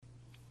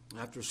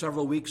After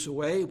several weeks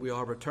away, we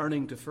are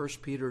returning to 1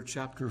 Peter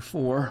chapter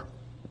 4.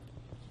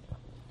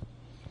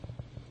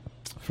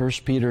 1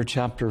 Peter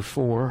chapter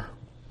 4.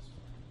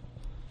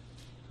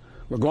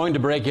 We're going to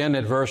break in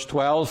at verse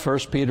 12, 1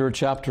 Peter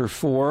chapter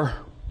 4.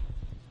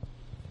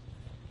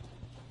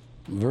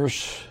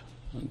 Verse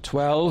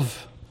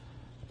 12.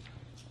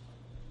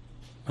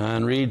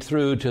 And read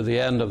through to the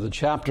end of the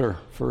chapter,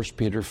 1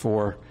 Peter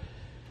 4,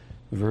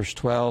 verse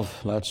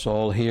 12. Let's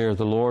all hear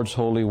the Lord's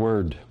holy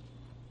word.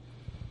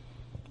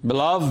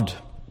 Beloved,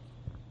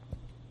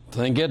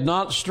 think it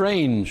not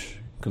strange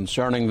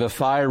concerning the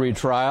fiery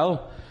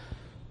trial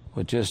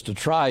which is to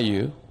try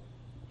you,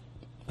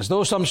 as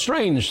though some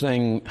strange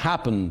thing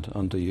happened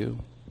unto you.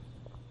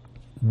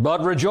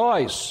 But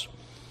rejoice,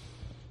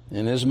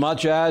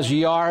 inasmuch as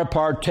ye are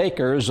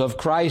partakers of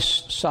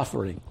Christ's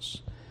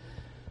sufferings,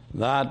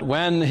 that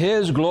when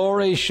his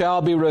glory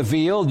shall be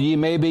revealed, ye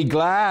may be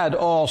glad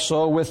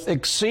also with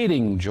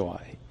exceeding joy.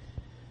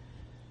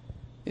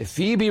 If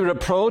ye be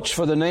reproached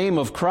for the name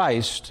of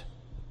Christ,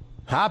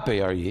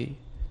 happy are ye,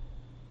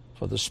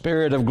 for the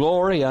Spirit of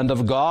glory and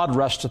of God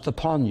resteth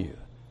upon you.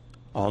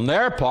 On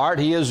their part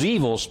he is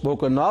evil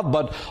spoken of,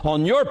 but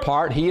on your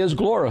part he is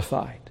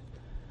glorified.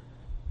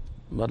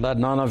 But let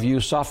none of you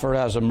suffer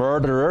as a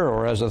murderer,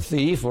 or as a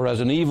thief, or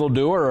as an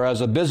evildoer, or as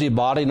a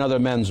busybody in other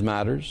men's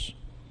matters.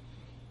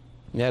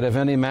 Yet if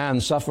any man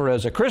suffer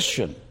as a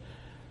Christian,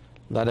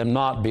 let him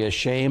not be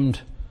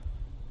ashamed,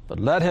 but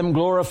let him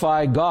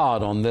glorify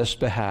God on this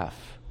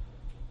behalf.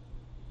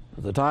 For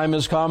the time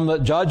is come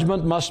that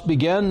judgment must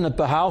begin at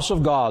the house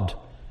of God.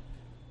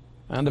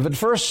 And if it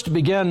first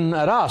begin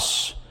at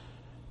us,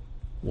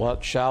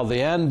 what shall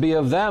the end be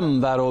of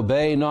them that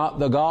obey not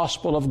the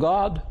gospel of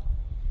God?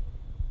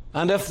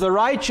 And if the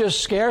righteous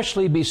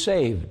scarcely be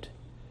saved,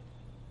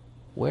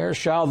 where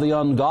shall the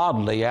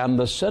ungodly and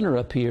the sinner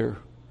appear?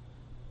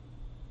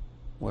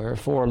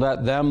 Wherefore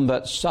let them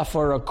that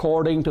suffer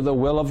according to the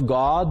will of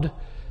God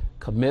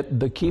commit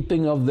the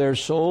keeping of their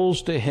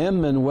souls to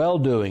him in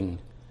well-doing,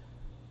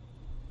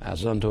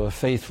 as unto a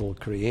faithful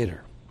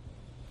Creator.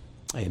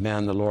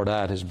 Amen. The Lord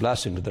add his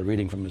blessing to the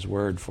reading from his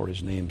word for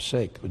his name's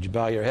sake. Would you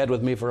bow your head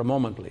with me for a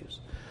moment, please?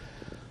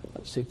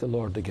 Let's seek the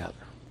Lord together.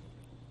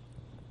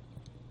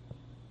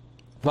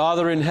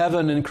 Father in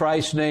heaven, in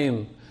Christ's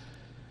name,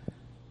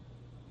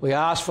 we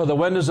ask for the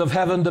windows of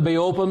heaven to be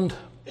opened,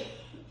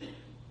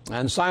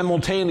 and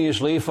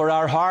simultaneously for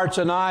our hearts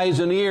and eyes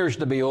and ears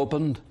to be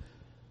opened,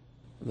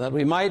 that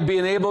we might be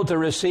enabled to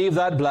receive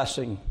that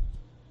blessing.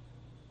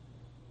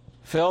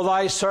 Fill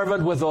thy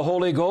servant with the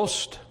Holy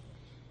Ghost.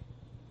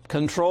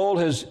 Control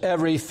his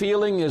every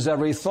feeling, his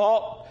every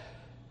thought,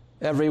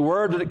 every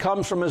word that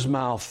comes from his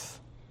mouth.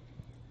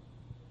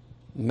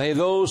 May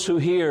those who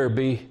hear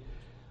be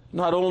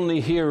not only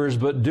hearers,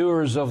 but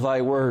doers of thy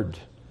word.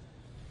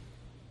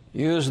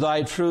 Use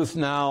thy truth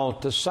now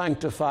to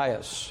sanctify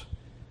us,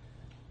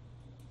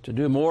 to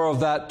do more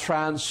of that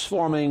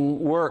transforming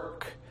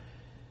work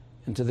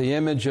into the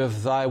image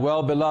of thy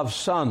well-beloved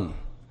Son,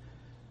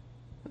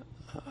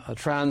 a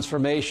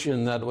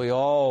transformation that we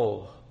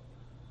all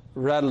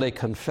readily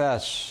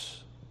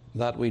confess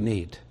that we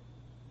need.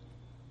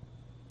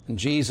 In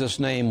Jesus'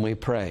 name we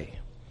pray.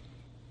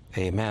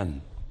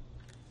 Amen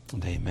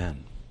and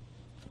amen.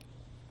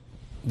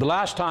 The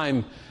last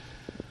time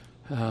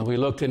we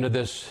looked into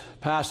this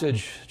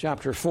passage,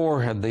 chapter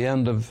 4, at the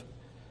end of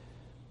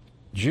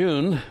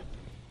June,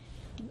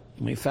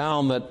 we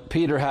found that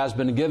Peter has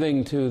been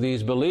giving to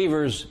these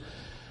believers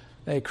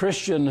a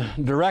Christian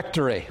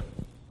directory.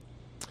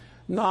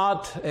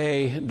 Not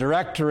a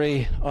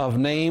directory of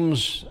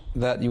names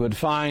that you would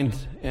find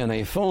in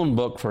a phone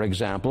book, for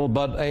example,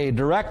 but a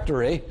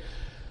directory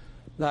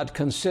that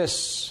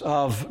consists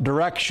of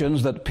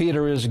directions that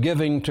Peter is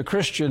giving to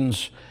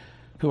Christians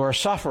who are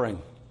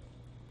suffering,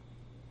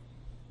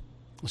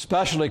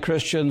 especially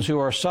Christians who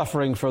are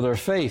suffering for their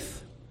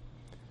faith.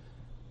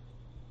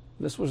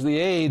 This was the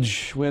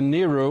age when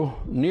Nero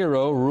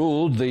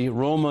ruled the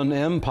Roman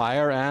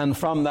Empire, and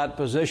from that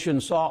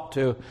position sought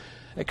to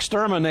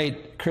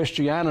exterminate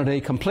Christianity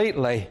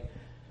completely,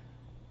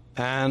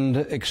 and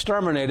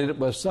exterminated it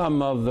with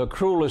some of the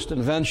cruelest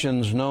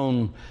inventions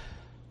known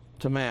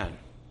to man.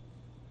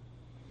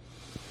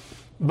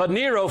 But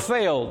Nero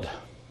failed,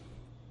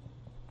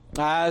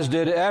 as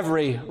did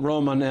every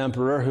Roman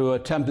emperor who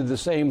attempted the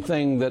same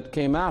thing that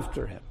came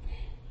after him.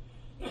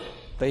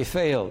 They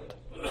failed.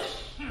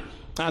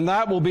 And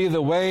that will be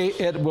the way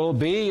it will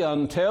be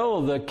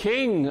until the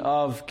King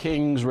of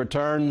Kings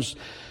returns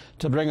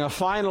to bring a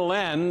final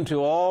end to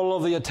all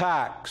of the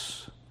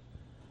attacks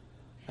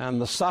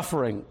and the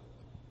suffering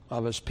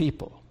of his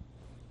people.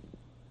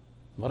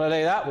 What a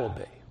day that will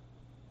be.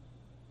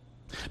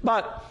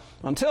 But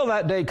until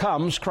that day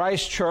comes,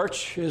 Christ's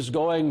church is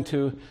going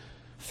to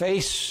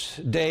face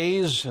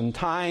days and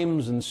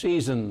times and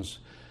seasons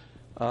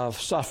of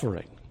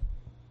suffering.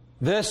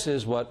 This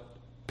is what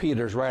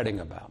Peter's writing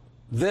about.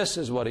 This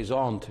is what he's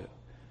on to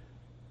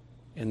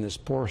in this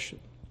portion.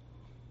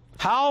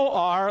 How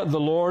are the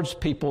Lord's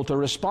people to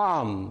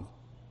respond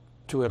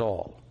to it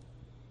all?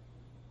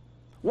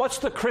 What's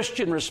the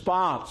Christian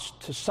response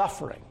to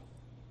suffering,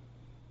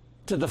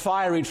 to the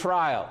fiery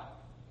trial,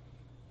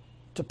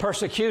 to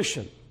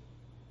persecution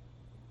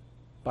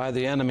by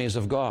the enemies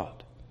of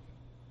God?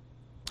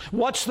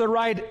 What's the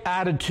right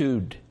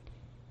attitude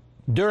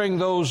during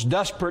those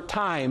desperate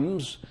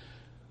times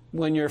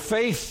when your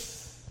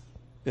faith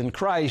in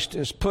Christ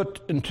is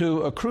put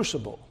into a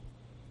crucible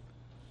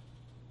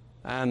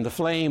and the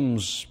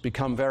flames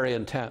become very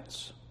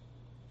intense?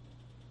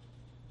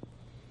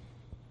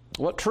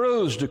 What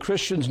truths do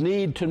Christians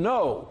need to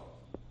know,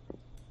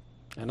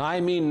 and I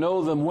mean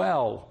know them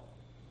well,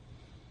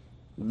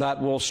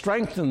 that will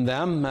strengthen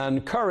them and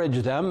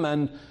encourage them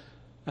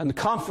and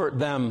comfort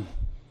them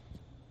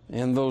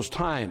in those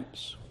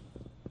times?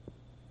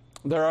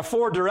 There are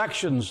 4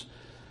 directions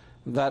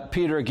that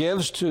Peter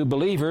gives to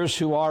believers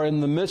who are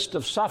in the midst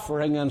of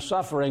suffering and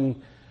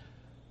suffering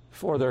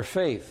for their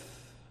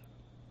faith.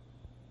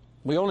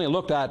 We only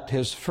looked at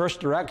his first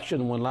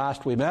direction when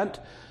last we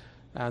met,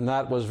 and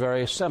that was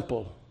very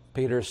simple.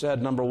 Peter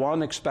said, number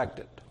 1, expect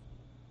it.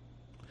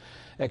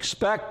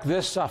 Expect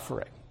this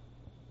suffering.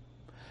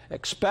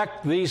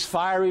 Expect these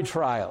fiery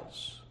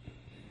trials.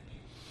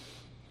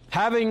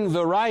 Having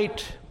the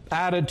right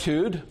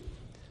attitude,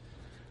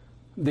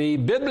 the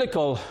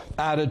biblical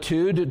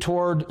attitude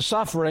toward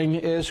suffering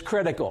is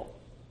critical.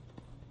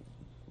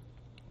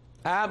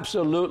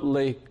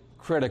 Absolutely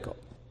critical.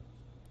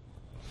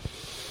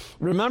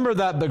 Remember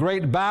that the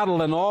great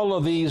battle in all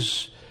of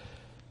these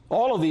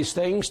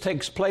things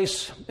takes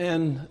place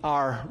in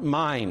our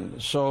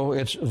mind. So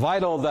it's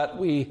vital that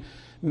we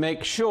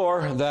make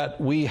sure that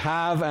we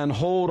have and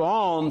hold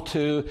on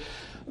to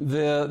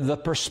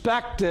the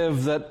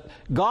perspective that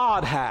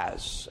God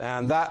has,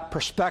 and that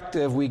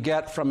perspective we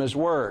get from His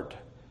Word.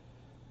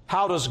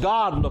 How does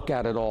God look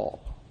at it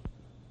all?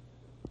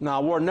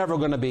 Now, we're never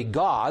going to be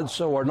God,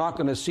 so we're not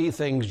going to see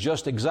things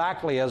just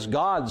exactly as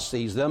God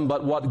sees them,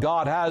 but what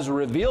God has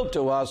revealed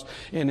to us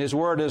in His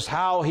Word is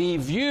how He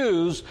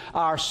views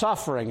our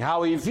suffering,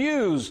 how He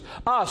views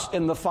us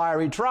in the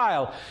fiery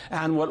trial.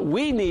 And what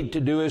we need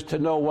to do is to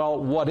know,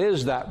 well, what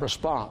is that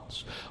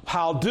response?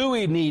 How do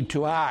we need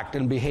to act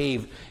and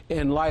behave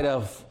in light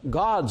of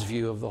God's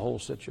view of the whole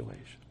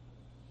situation?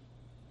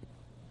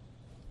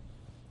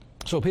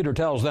 So Peter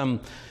tells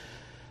them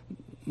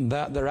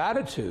that their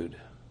attitude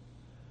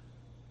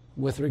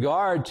with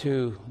regard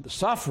to the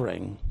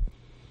suffering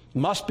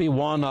must be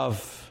one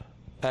of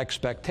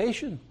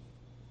expectation.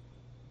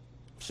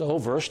 So,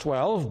 verse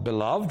 12,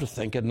 beloved,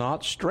 think it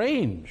not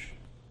strange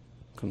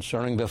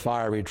concerning the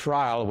fiery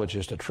trial which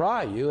is to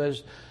try you,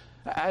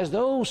 as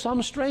though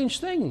some strange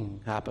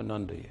thing happened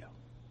unto you.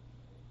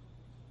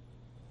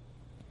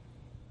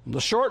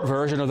 The short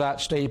version of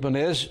that statement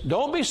is,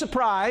 don't be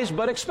surprised,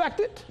 but expect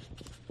it.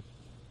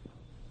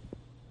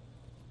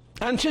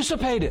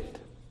 Anticipate it.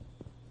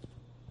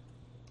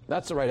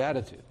 That's the right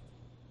attitude.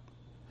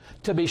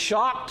 To be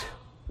shocked,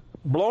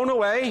 blown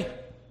away,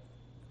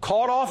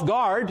 caught off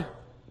guard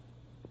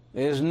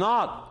is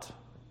not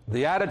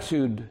the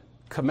attitude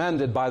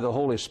commended by the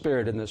Holy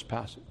Spirit in this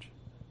passage.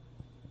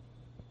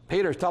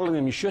 Peter's telling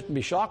them you shouldn't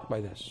be shocked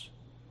by this.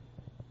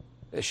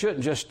 It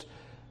shouldn't just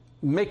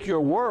make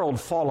your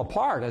world fall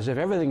apart as if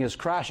everything is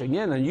crashing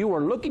in and you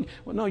are looking.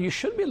 Well, no, you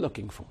should be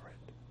looking for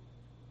it.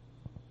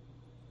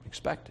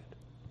 Expect it.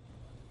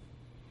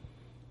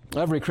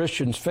 Every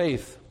Christian's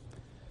faith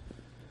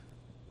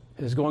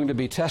is going to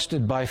be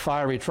tested by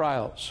fiery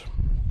trials.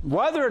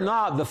 Whether or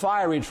not the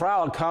fiery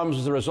trial comes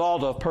as a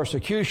result of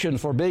persecution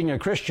for being a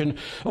Christian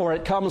or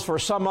it comes for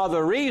some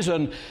other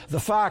reason, the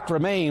fact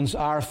remains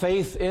our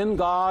faith in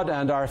God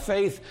and our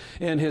faith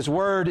in His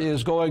Word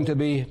is going to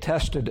be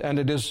tested, and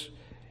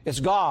it's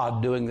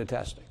God doing the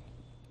testing.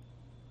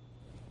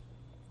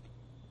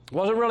 It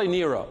wasn't really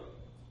Nero.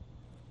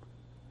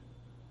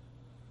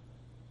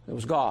 It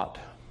was God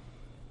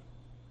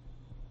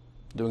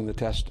doing the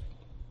testing.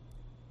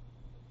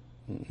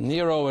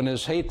 Nero and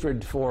his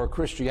hatred for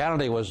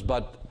Christianity was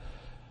but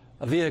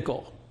a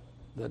vehicle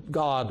that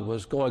God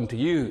was going to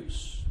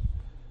use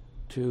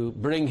to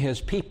bring His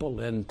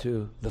people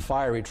into the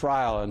fiery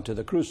trial and to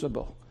the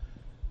crucible,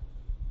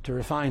 to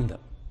refine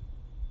them,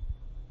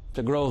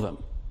 to grow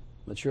them,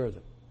 mature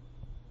them.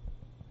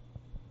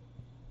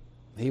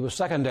 He was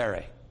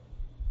secondary.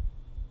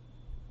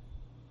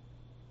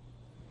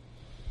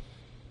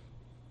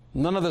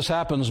 None of this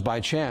happens by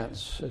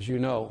chance, as you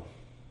know.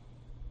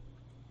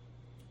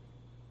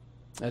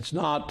 It's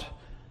not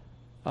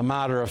a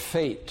matter of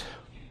fate.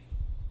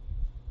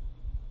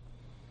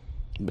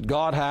 But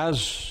God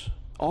has,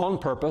 on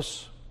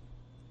purpose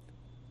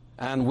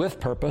and with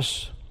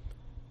purpose,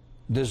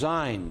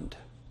 designed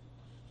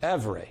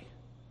every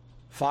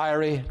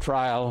fiery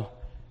trial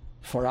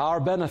for our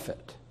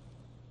benefit,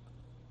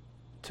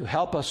 to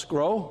help us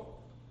grow,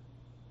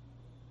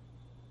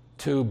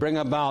 to bring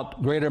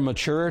about greater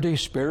maturity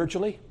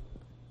spiritually,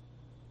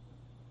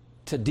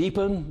 to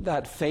deepen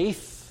that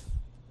faith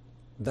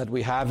that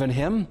we have in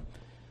Him,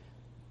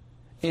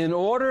 in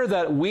order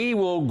that we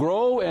will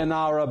grow in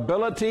our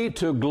ability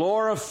to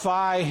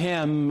glorify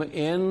Him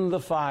in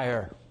the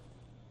fire.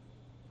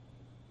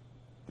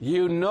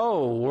 You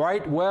know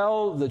right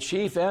well the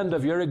chief end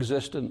of your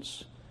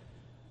existence.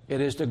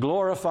 It is to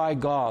glorify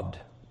God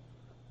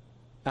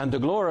and to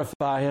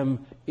glorify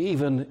Him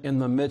even in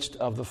the midst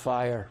of the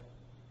fire.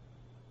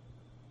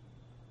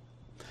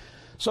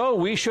 So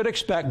we should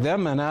expect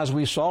them, and as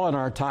we saw in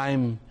our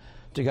time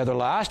together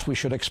last, we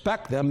should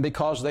expect them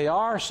because they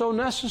are so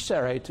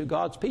necessary to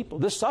God's people.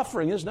 This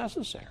suffering is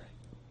necessary.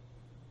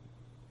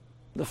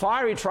 The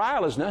fiery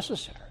trial is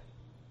necessary.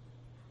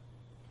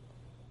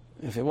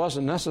 If it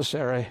wasn't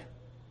necessary,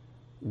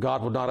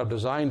 God would not have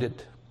designed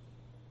it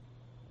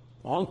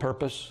on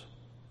purpose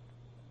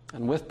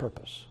and with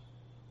purpose.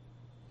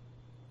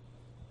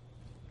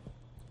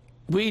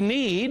 We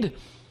need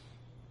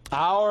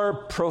our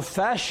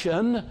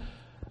profession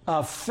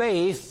of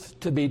faith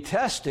to be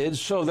tested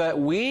so that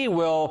we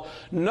will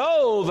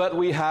know that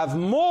we have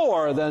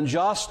more than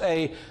just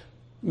a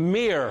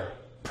mere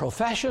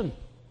profession.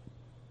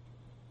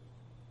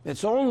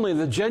 It's only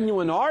the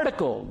genuine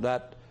article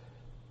that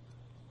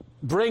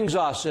brings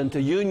us into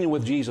union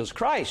with Jesus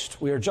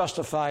Christ. We are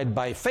justified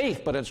by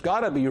faith, but it's got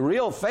to be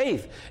real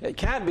faith. It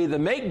can't be the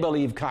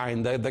make-believe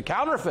kind, the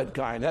counterfeit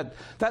kind.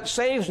 That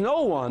saves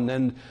no one.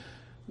 And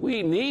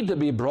we need to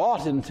be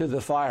brought into the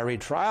fiery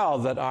trial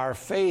that our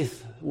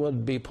faith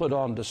would be put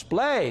on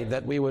display,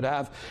 that we would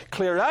have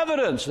clear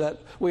evidence that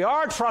we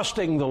are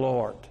trusting the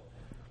Lord,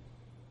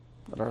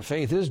 that our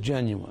faith is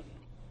genuine.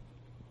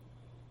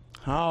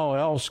 How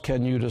else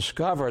can you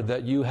discover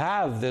that you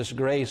have this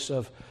grace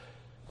of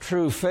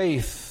true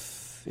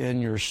faith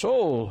in your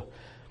soul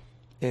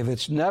if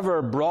it's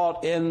never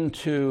brought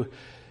into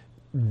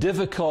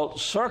difficult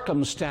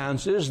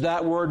circumstances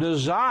that were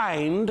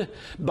designed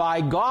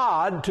by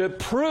God to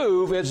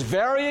prove its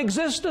very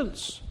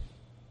existence?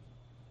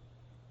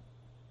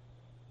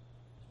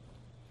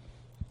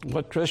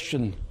 What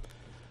Christian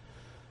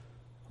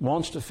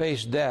wants to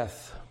face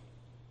death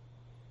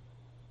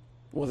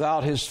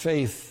without his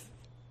faith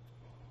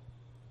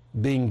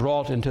being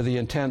brought into the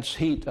intense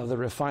heat of the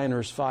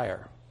refiner's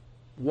fire?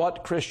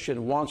 What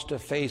Christian wants to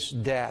face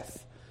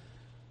death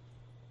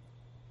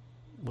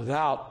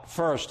without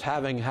first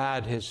having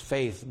had his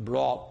faith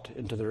brought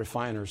into the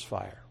refiner's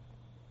fire?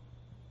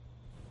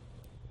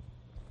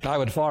 I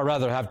would far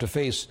rather have to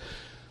face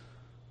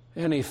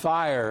any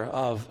fire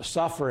of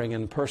suffering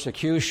and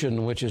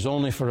persecution, which is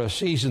only for a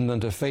season, than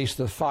to face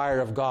the fire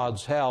of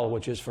God's hell,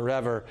 which is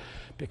forever,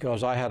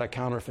 because I had a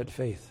counterfeit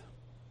faith.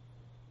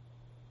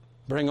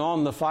 Bring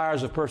on the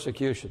fires of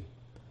persecution,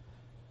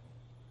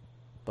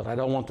 but I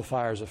don't want the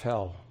fires of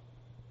hell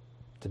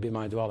to be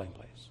my dwelling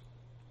place.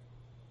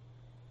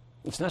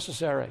 It's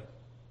necessary.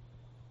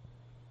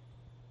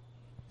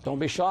 Don't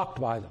be shocked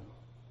by them.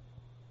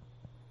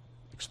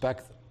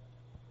 Expect them.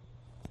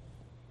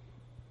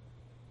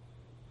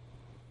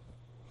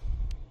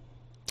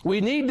 We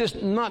need this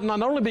not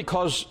only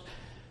because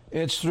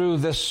it's through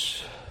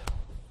this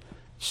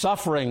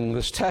suffering,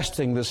 this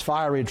testing, this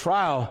fiery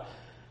trial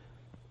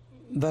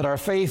that our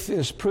faith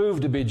is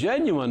proved to be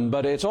genuine,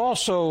 but it's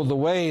also the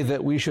way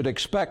that we should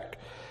expect,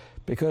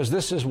 because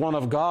this is one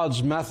of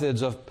God's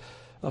methods of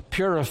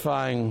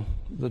purifying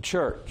the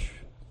church,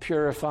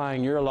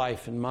 purifying your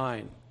life and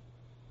mine.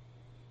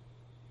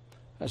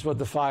 That's what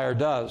the fire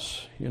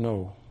does, you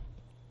know.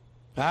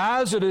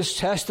 As it is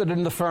tested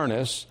in the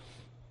furnace,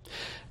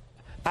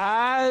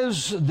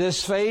 as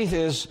this faith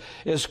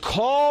is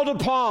called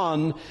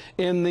upon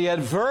in the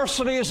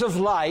adversities of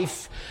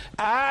life,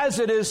 as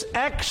it is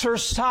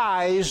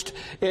exercised,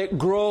 it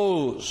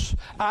grows.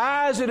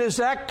 As it is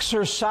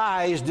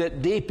exercised,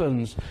 it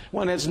deepens.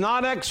 When it's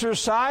not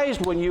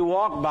exercised, when you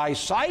walk by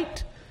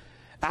sight,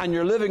 and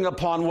you're living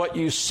upon what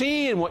you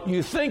see and what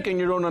you think and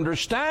your own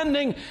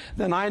understanding,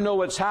 then I know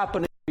what's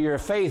happening to your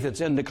faith.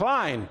 It's in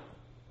decline.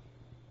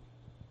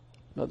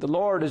 But the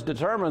Lord is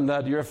determined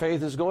that your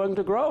faith is going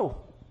to grow.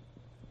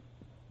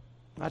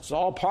 That's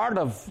all part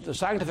of the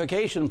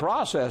sanctification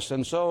process.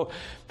 And so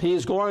He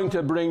is going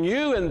to bring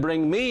you and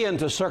bring me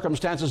into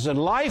circumstances in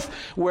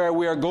life where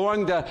we are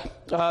going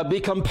to be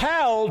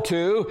compelled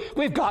to,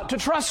 we've got to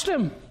trust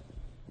Him.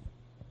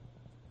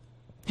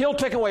 He'll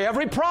take away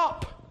every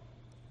prop,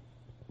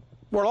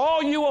 where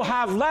all you will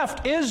have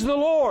left is the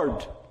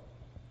Lord.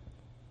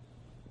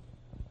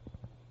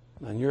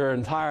 And your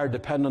entire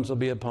dependence will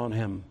be upon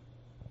Him.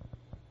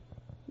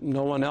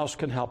 No one else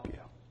can help you.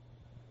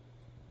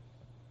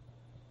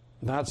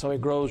 That's how He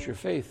grows your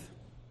faith.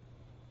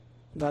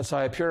 That's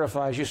how He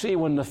purifies. You see,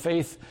 when the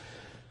faith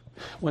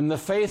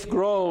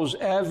grows,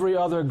 every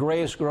other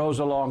grace grows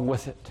along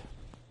with it.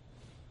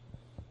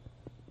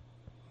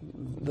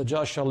 The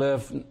just shall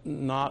live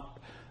not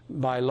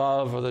by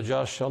love, or the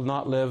just shall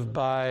not live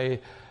by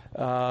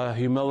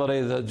humility.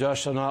 The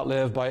just shall not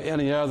live by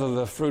any other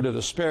the fruit of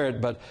the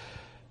Spirit, but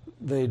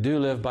they do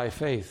live by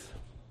faith.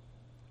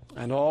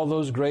 And all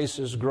those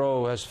graces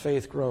grow as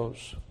faith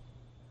grows.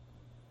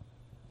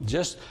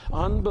 Just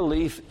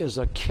unbelief is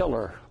a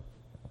killer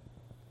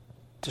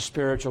to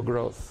spiritual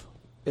growth.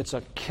 It's a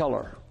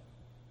killer.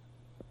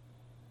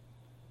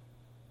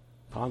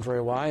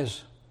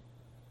 Contrariwise,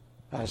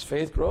 as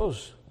faith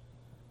grows,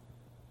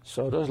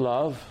 so does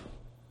love,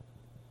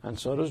 and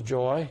so does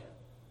joy,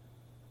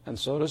 and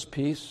so does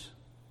peace,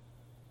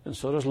 and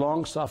so does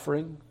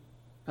long-suffering,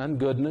 and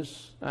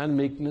goodness, and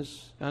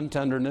meekness, and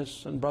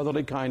tenderness, and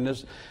brotherly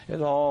kindness.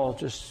 It all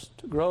just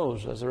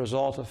grows as a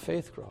result of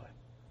faith growing.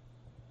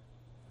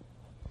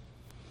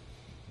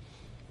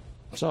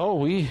 So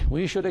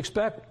we should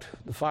expect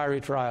the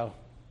fiery trial.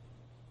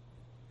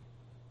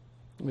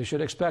 We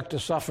should expect to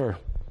suffer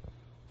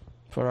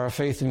for our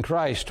faith in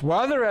Christ,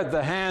 whether at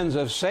the hands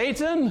of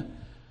Satan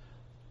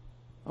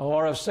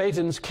or of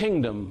Satan's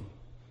kingdom,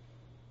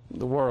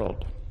 the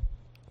world.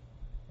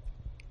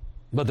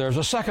 But there's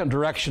a second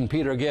direction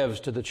Peter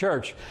gives to the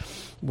church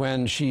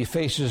when she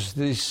faces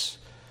this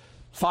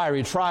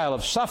fiery trial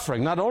of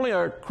suffering. Not only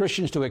are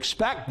Christians to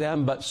expect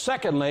them, but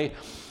secondly,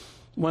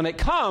 when it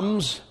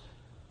comes,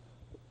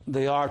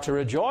 they are to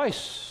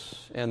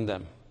rejoice in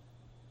them.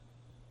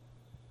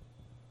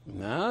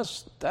 Now,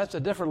 that's a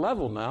different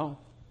level now.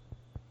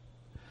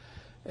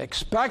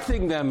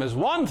 Expecting them is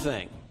one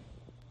thing.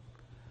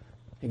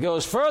 He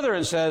goes further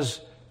and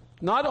says,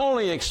 not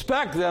only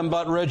expect them,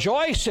 but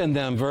rejoice in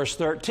them. Verse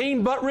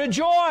 13, but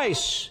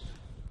rejoice.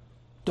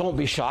 Don't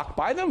be shocked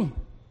by them.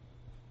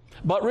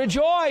 But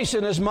rejoice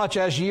inasmuch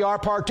as ye are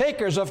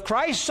partakers of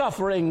Christ's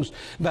sufferings,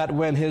 that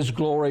when his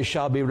glory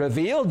shall be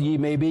revealed, ye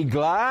may be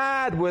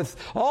glad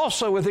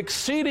also with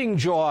exceeding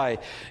joy.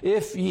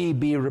 If ye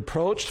be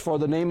reproached for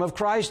the name of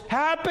Christ,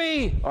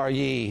 happy are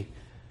ye.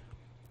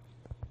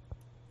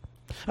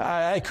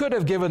 I could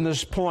have given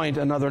this point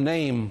another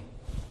name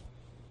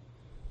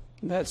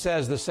that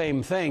says the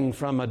same thing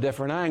from a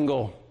different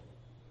angle.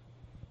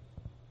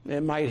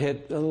 It might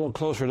hit a little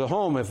closer to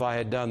home if I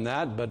had done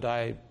that, but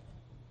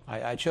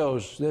I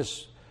chose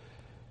this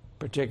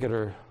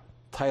particular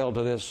title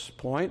to this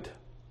point.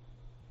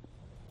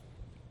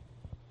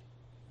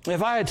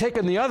 If I had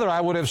taken the other, I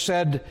would have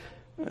said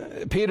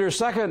Peter's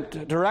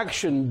second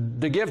direction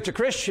to give to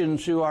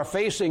Christians who are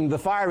facing the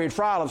fiery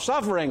trial of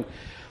suffering.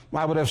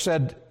 I would have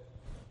said,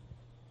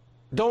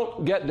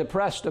 don't get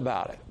depressed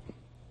about it.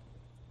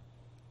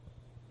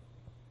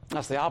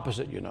 That's the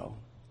opposite, you know.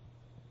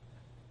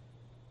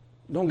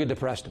 Don't get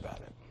depressed about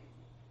it.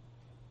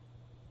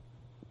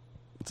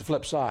 It's the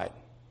flip side.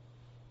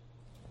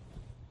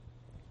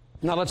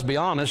 Now, let's be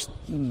honest.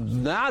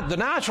 The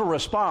natural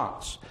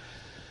response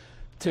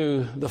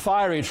to the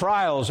fiery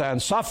trials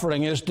and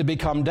suffering is to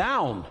become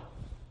down,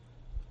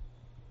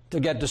 to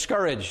get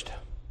discouraged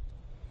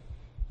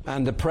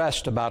and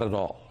depressed about it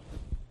all.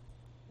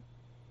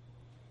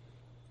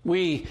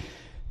 We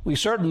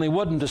certainly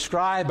wouldn't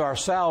describe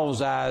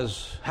ourselves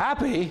as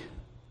happy,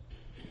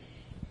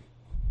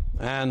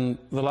 and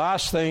the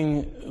last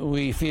thing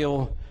we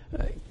feel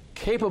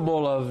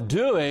capable of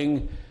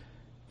doing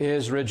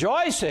is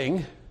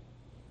rejoicing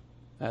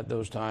at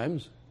those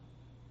times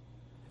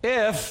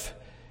if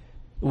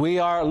we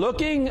are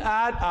looking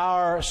at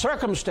our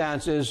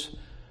circumstances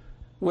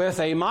with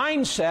a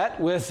mindset,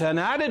 with an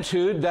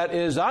attitude that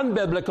is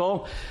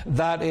unbiblical,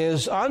 that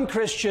is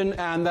unchristian,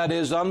 and that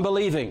is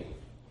unbelieving.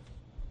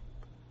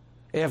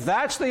 If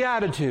that's the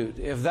attitude,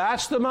 if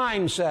that's the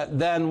mindset,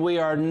 then we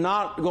are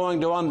not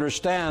going to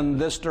understand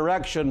this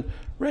direction.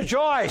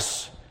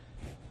 Rejoice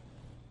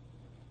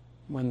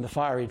when the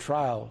fiery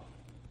trial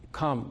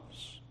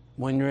comes,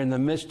 when you're in the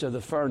midst of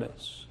the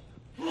furnace.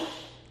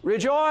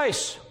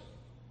 Rejoice.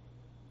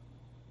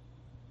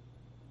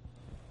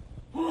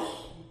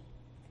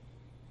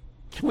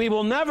 We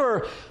will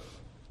never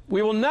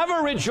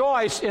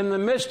rejoice in the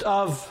midst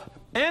of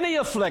any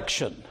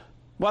affliction,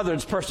 whether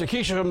it's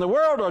persecution from the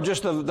world or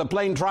just the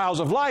plain trials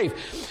of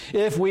life,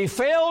 if we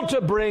fail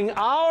to bring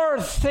our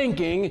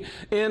thinking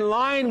in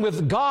line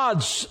with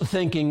God's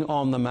thinking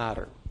on the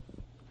matter.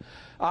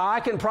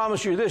 I can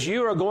promise you this,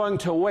 you are going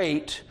to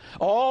wait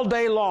all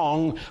day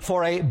long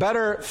for a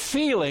better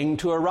feeling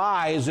to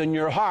arise in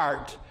your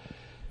heart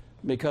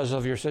because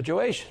of your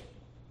situation.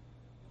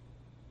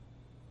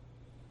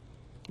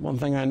 One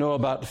thing I know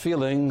about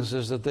feelings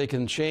is that they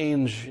can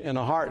change in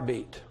a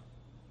heartbeat.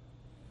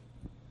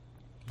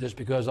 Just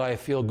because I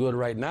feel good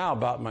right now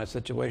about my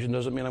situation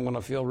doesn't mean I'm going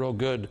to feel real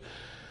good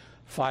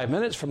 5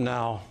 minutes from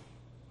now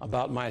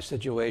about my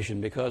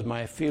situation, because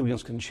my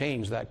feelings can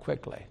change that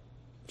quickly.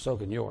 So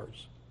can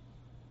yours.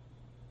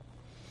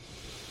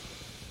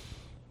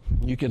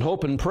 You can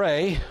hope and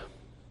pray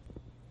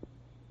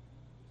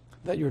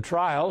that your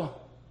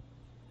trial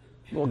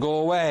will go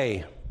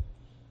away,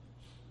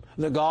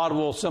 that God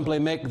will simply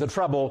make the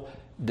trouble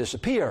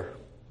disappear,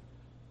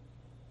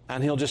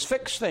 and He'll just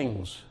fix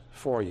things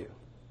for you.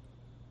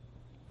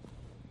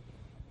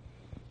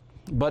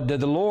 But did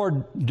the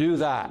Lord do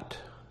that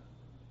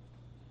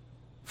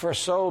for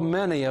so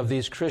many of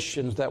these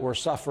Christians that were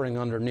suffering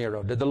under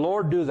Nero? Did the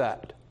Lord do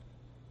that?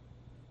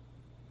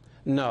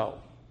 No.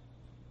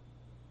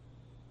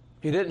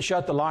 He didn't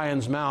shut the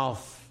lion's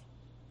mouth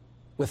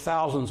with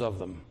thousands of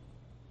them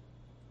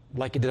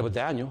like He did with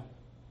Daniel.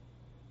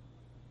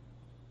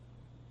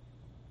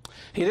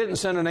 He didn't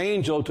send an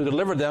angel to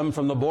deliver them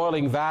from the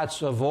boiling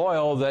vats of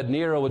oil that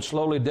Nero would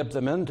slowly dip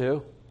them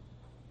into.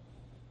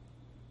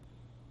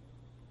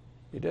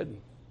 He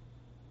didn't.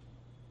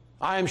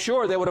 I am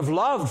sure they would have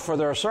loved for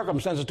their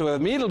circumstances to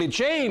have immediately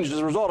changed as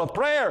a result of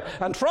prayer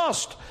and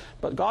trust,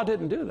 but God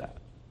didn't do that.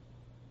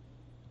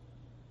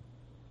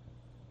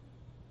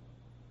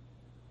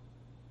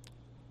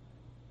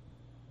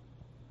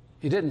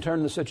 He didn't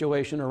turn the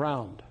situation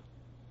around,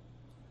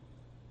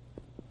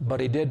 but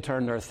He did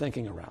turn their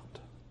thinking around,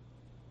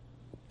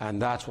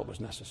 and that's what was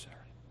necessary.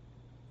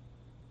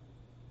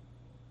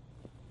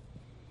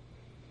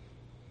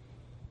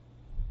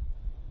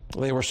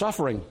 They were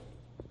suffering.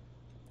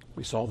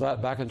 We saw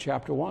that back in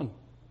chapter 1.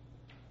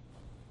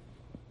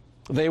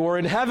 They were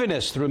in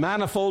heaviness through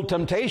manifold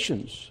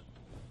temptations.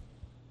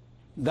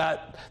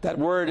 That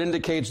word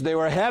indicates they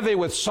were heavy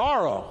with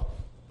sorrow.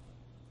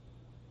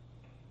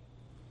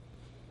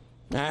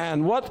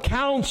 And what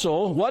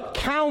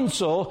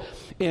counsel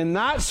in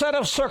that set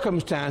of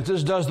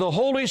circumstances does the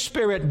Holy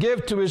Spirit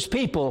give to His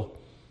people?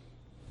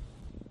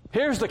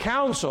 Here's the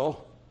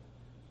counsel.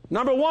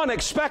 Number 1,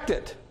 expect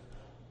it.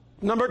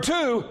 Number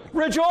 2,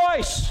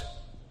 rejoice.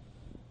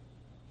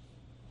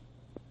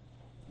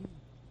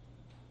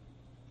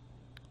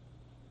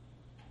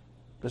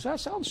 Does that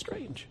sound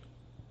strange?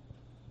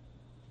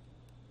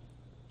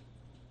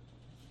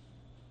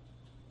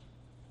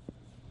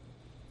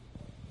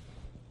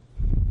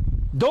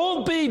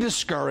 Don't be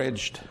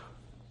discouraged.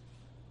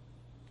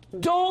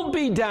 Don't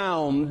be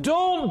down.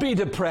 Don't be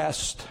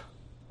depressed.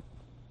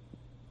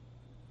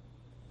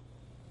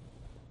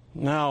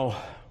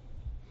 Now,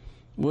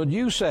 would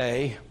you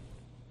say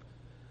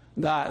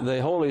that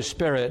the Holy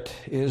Spirit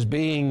is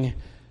being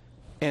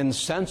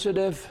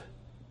insensitive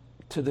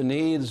to the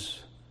needs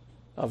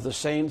of the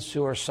saints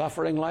who are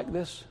suffering like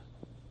this?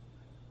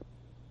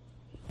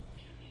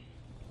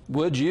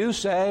 Would you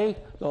say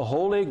the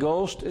Holy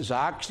Ghost is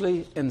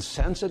actually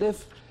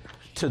insensitive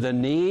to the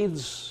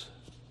needs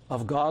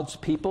of God's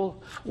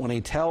people when He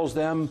tells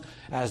them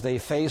as they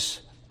face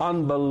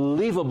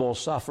unbelievable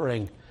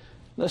suffering,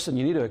 listen,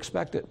 you need to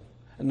expect it.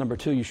 And number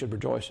 2, you should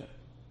rejoice in it.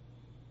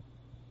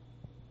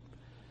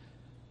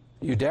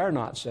 You dare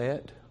not say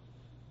it.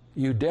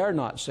 You dare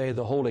not say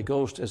the Holy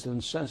Ghost is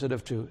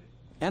insensitive to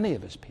any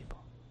of His people.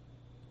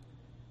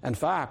 In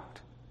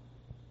fact,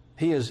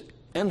 He is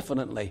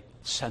infinitely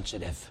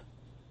sensitive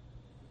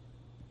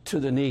to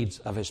the needs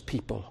of His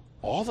people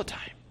all the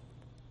time.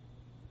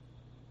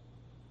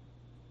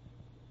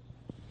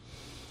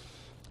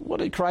 What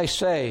did Christ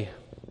say?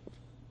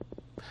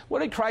 What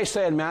did Christ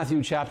say in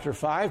Matthew chapter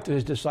 5 to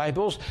His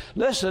disciples?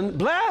 Listen,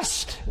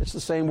 blessed, it's the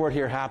same word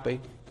here,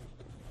 happy.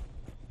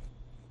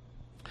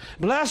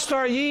 Blessed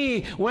are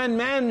ye when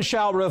men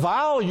shall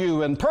revile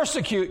you and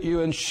persecute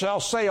you and shall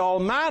say all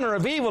manner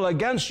of evil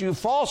against you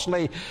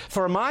falsely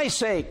for my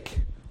sake.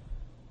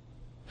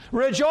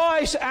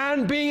 Rejoice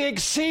and be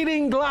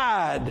exceeding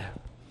glad.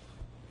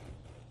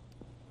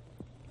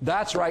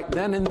 That's right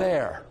then and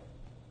there.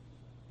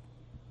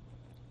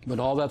 But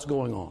all that's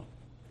going on.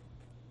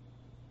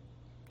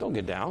 Don't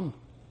get down.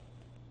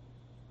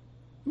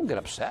 Don't get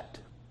upset.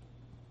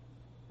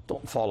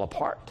 Don't fall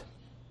apart.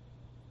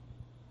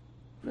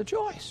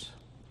 Rejoice.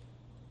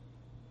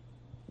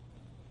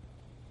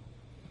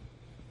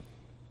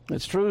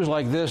 It's truths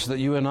like this that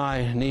you and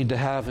I need to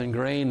have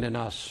ingrained in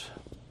us.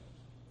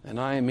 And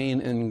I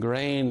mean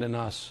ingrained in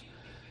us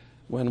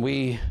when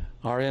we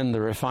are in the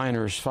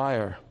refiner's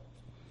fire.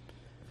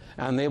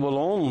 And they will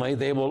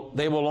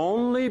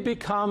only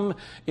become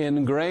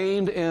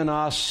ingrained in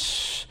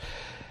us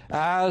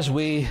as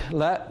we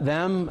let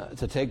them,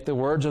 to take the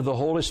words of the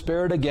Holy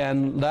Spirit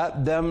again,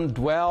 let them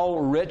dwell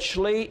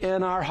richly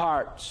in our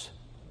hearts.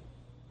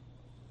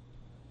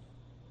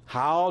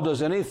 How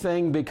does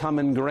anything become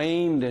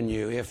ingrained in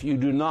you if you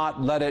do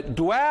not let it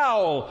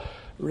dwell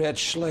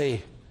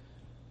richly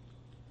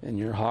in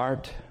your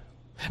heart?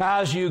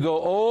 As you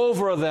go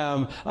over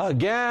them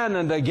again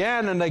and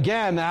again and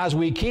again, as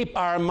we keep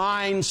our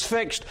minds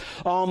fixed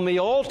on the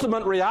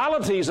ultimate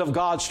realities of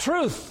God's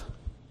truth.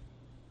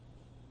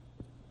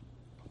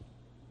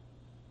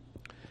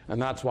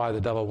 And that's why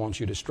the devil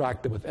wants you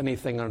distracted with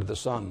anything under the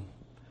sun,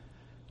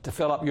 to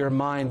fill up your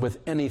mind with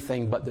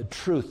anything but the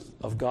truth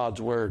of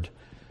God's Word.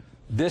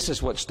 This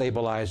is what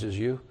stabilizes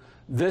you.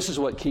 This is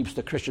what keeps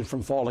the Christian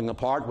from falling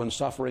apart when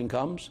suffering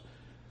comes.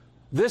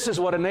 This is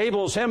what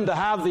enables him to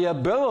have the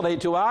ability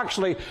to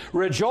actually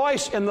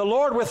rejoice in the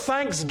Lord with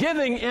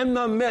thanksgiving in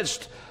the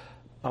midst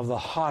of the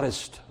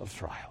hottest of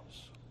trials.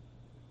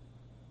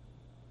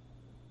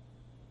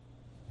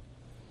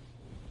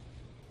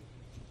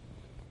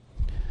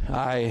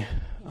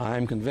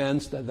 I'm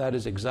convinced that that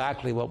is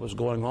exactly what was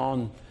going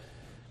on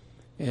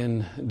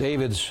in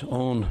David's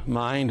own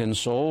mind and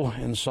soul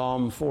in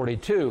Psalm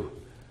 42,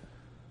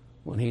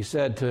 when he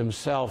said to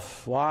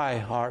himself,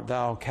 "Why art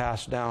thou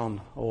cast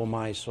down, O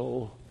my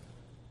soul?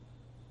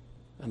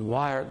 And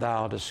why art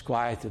thou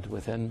disquieted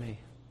within me?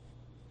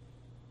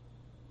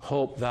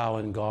 Hope thou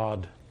in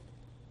God,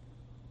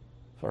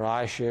 for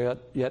I shall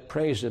yet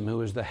praise Him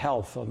who is the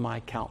health of my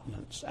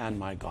countenance and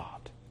my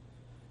God."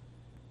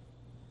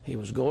 He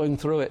was going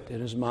through it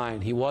in his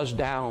mind. He was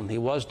down. He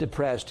was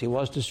depressed. He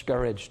was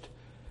discouraged.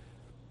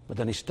 But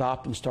then he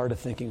stopped and started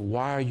thinking,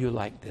 why are you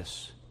like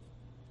this?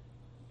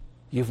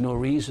 You've no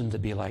reason to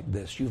be like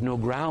this. You've no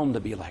ground to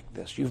be like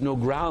this. You've no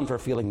ground for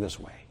feeling this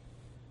way.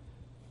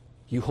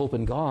 You hope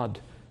in God.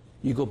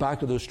 You go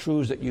back to those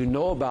truths that you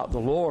know about the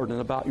Lord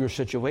and about your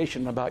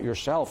situation, about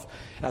yourself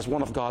as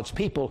one of God's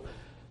people,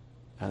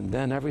 and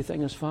then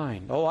everything is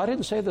fine. Oh, I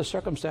didn't say the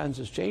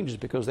circumstances changes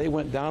because they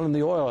went down in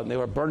the oil and they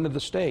were burned at the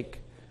stake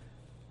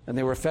and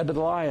they were fed to the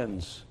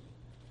lions.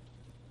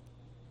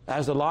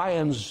 As the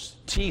lions'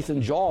 teeth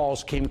and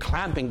jaws came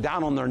clamping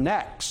down on their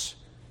necks,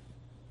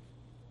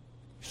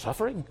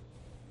 suffering?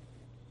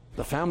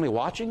 The family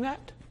watching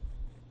that?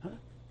 Huh?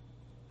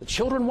 The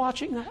children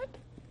watching that?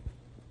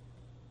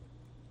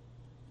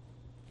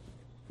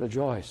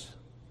 Rejoice.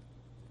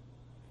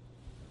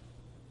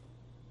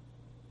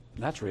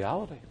 That's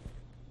reality.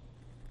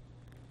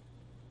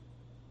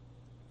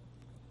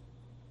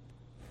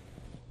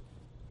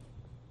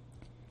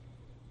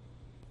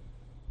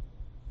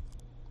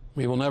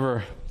 We will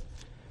never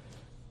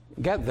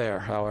get there,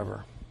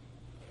 however,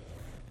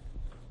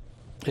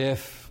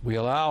 if we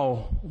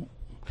allow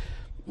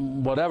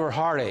whatever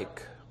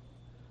heartache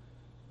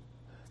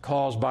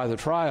caused by the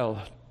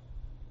trial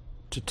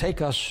to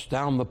take us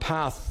down the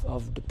path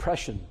of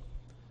depression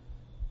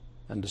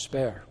and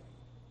despair.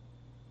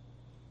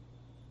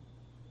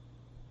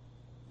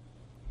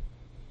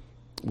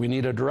 We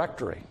need a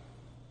directory.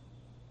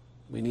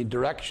 We need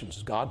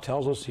directions. God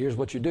tells us, here's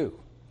what you do.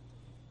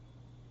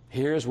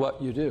 Here's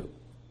what you do.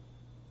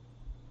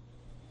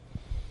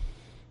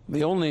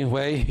 The only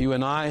way you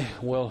and I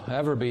will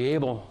ever be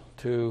able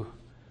to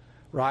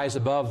rise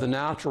above the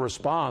natural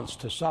response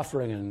to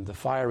suffering and the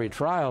fiery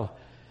trial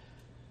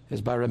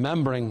is by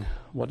remembering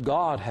what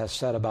God has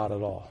said about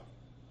it all.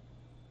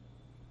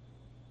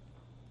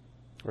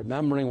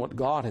 Remembering what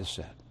God has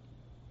said.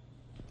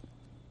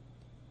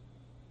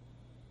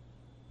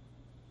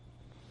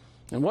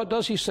 And what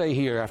does he say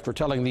here after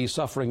telling these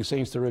suffering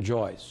saints to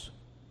rejoice?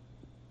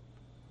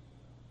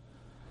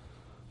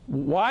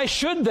 Why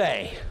should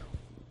they?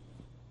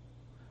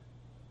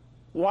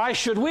 Why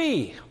should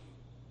we?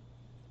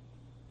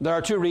 There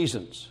are two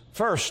reasons.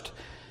 First,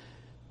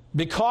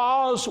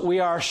 because we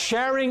are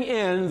sharing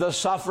in the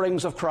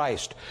sufferings of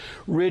Christ.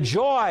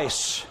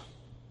 Rejoice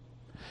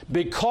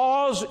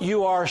because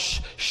you are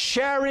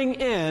sharing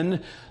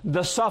in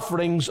the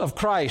sufferings of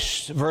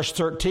Christ. Verse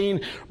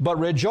 13, but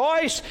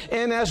rejoice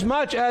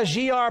inasmuch as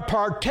ye are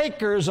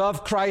partakers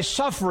of Christ's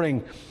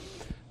suffering.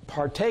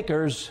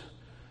 Partakers,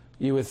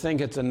 you would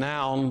think it's a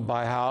noun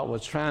by how it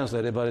was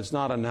translated, but it's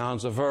not a noun,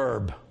 it's a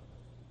verb.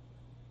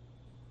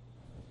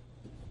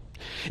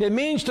 It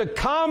means to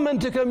come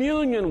into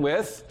communion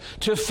with,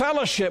 to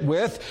fellowship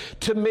with,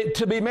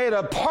 to be made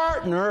a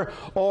partner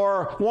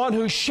or one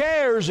who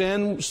shares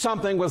in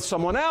something with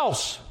someone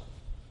else.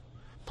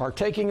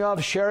 Partaking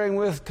of, sharing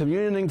with,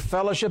 communing,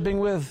 fellowshipping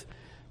with.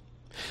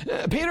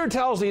 Peter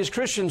tells these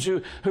Christians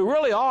who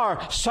really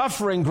are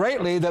suffering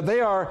greatly that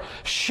they are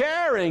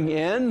sharing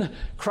in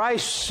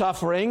Christ's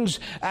sufferings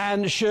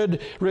and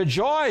should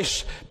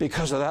rejoice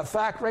because of that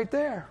fact right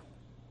there.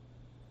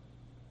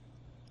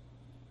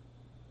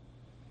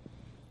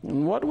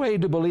 In what way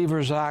do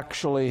believers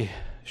actually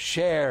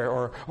share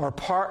or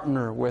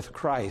partner with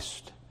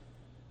Christ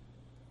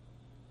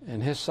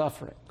in his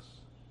sufferings?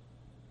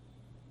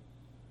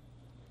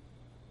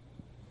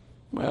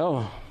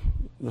 Well,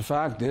 the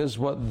fact is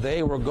what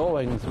they were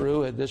going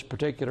through at this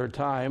particular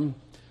time,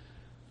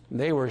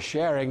 they were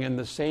sharing in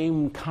the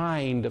same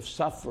kind of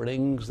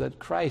sufferings that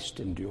Christ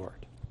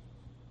endured.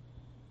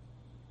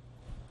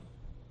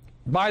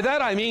 By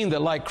that I mean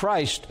that, like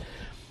Christ,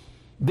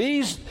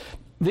 these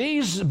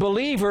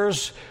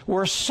believers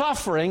were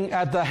suffering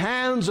at the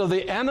hands of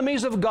the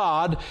enemies of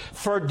God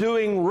for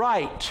doing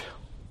right,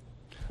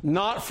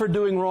 not for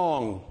doing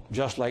wrong,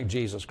 just like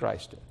Jesus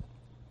Christ did.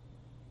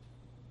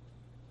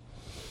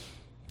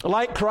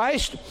 Like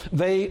Christ,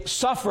 they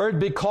suffered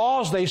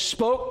because they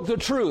spoke the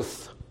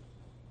truth.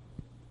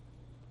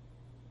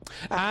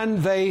 And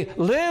they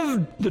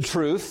lived the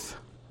truth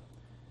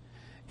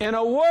in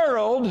a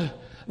world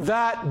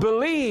that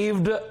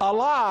believed a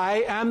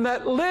lie and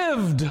that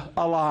lived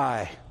a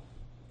lie.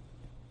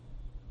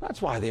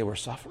 That's why they were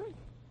suffering.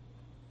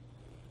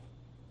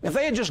 If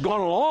they had just gone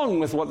along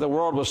with what the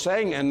world was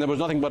saying and there was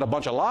nothing but a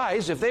bunch of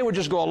lies, if they would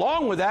just go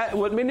along with that, it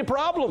wouldn't be any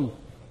problem.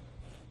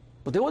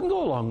 But they wouldn't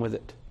go along with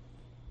it.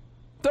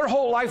 Their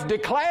whole life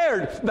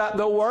declared that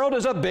the world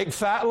is a big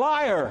fat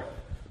liar,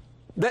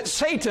 that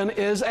Satan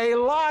is a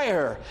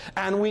liar,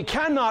 and we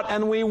cannot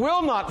and we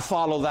will not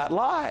follow that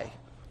lie.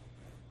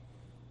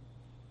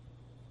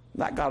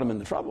 That got them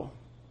into trouble.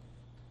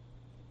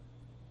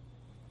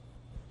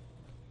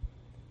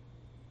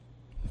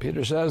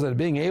 Peter says that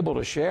being able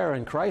to share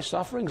in Christ's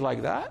sufferings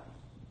like that,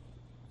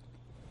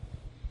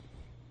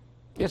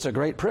 it's a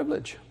great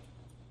privilege.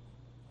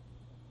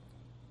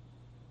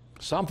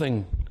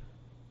 Something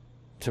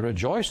to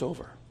rejoice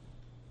over.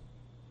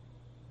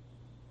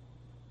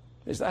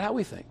 Is that how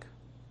we think?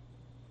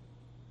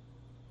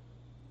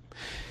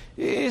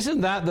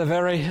 Isn't that the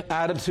very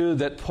attitude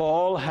that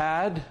Paul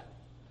had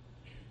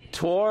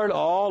toward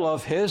all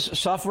of his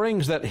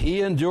sufferings that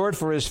he endured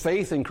for his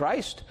faith in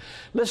Christ?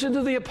 Listen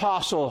to the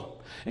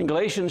apostle in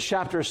Galatians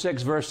chapter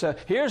 6, verse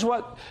 7. Here's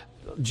what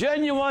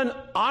genuine,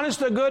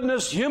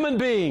 honest-to-goodness human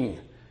being,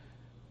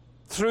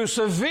 through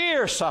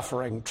severe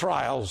suffering,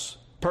 trials,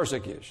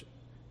 persecution.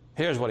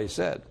 Here's what he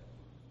said.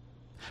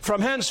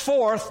 From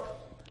henceforth,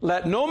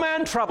 let no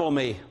man trouble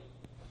me,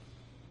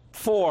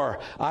 for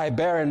I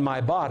bear in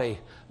my body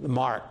the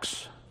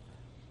marks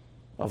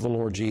of the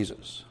Lord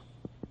Jesus.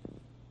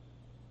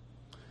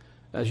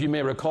 As you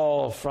may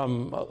recall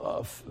from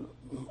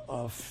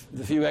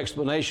the few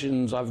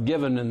explanations I've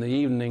given in the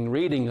evening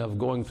reading of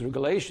going through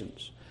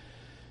Galatians,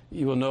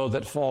 you will know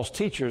that false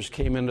teachers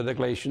came into the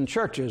Galatian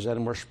churches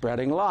and were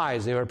spreading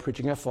lies. They were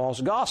preaching a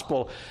false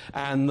gospel.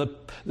 And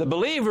the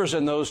believers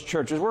in those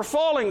churches were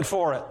falling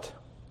for it.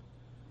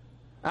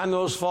 And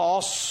those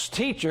false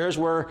teachers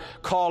were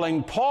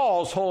calling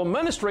Paul's whole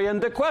ministry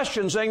into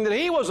question, saying that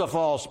he was a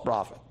false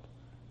prophet.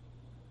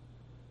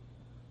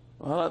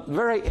 Well, at the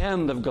very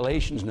end of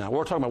Galatians now,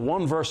 we're talking about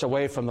one verse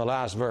away from the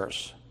last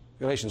verse,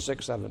 Galatians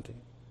 6:17.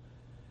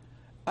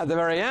 At the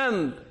very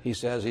end, he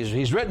says,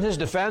 he's written his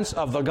defense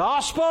of the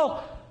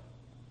gospel,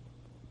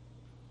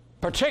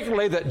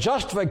 particularly that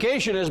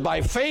justification is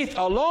by faith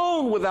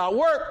alone without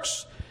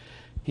works.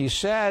 He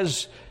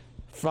says,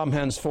 from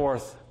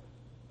henceforth,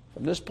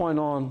 from this point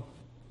on,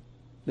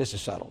 this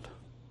is settled.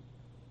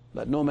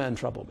 Let no man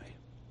trouble me.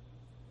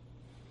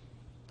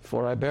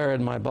 For I bear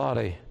in my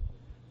body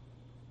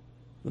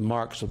the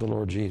marks of the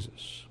Lord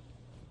Jesus.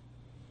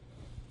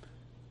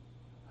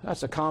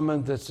 That's a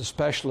comment that's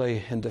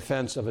especially in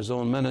defense of his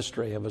own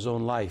ministry, of his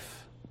own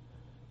life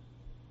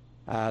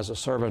as a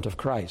servant of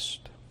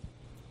Christ.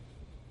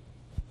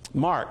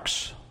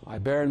 Marks. I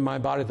bear in my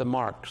body the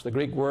marks. The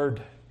Greek word,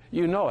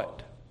 you know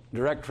it.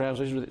 Direct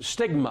translation,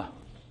 stigma.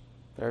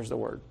 There's the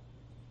word.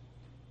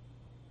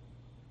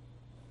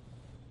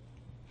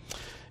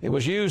 It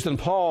was used in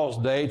Paul's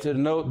day to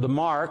denote the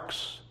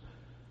marks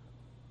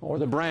or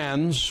the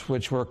brands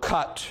which were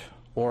cut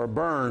or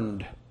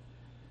burned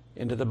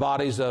into the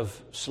bodies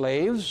of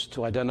slaves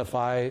to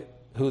identify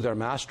who their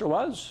master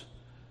was,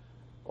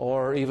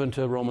 or even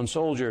to Roman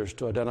soldiers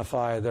to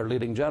identify their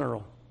leading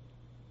general.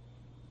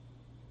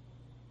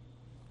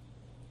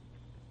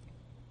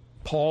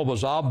 Paul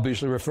was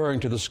obviously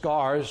referring to the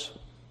scars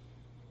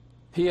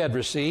he had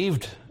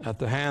received at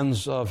the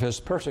hands of his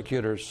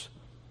persecutors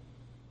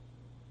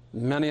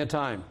many a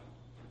time.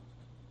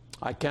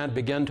 I can't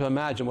begin to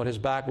imagine what his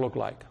back looked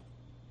like.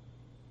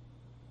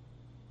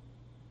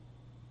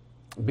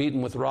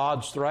 Beaten with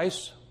rods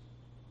thrice,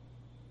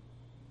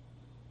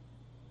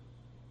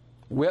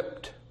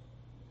 whipped,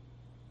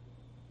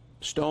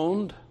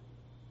 stoned,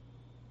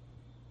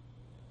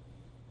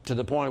 to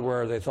the point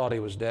where they thought he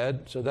was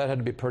dead, so that had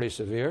to be pretty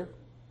severe.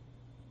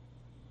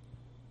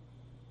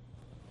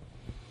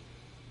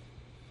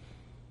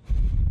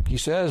 He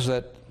says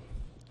that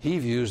he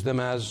views them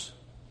as,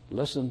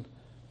 listen,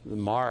 the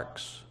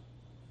marks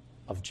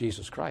of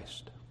Jesus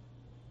Christ.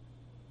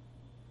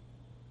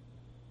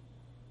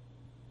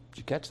 Did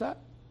you catch that?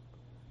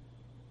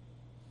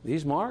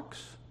 These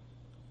marks,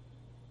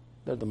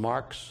 they're the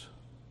marks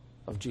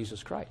of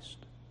Jesus Christ.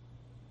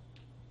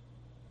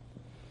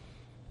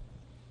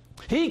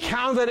 He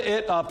counted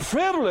it a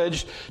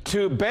privilege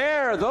to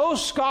bear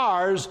those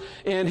scars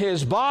in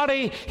his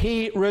body.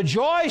 He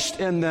rejoiced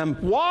in them.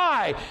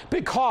 Why?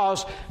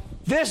 Because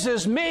this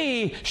is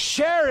me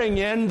sharing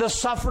in the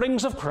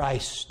sufferings of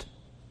Christ.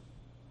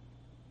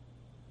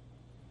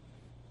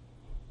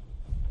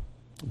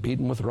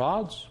 Beaten with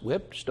rods,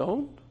 whipped,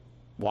 stoned.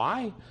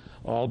 Why?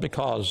 All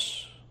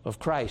because of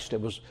Christ. It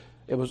was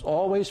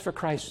always for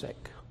Christ's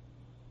sake.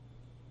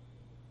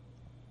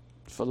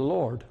 For the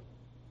Lord.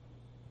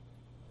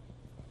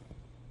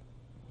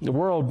 The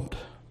world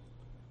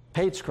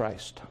hates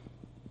Christ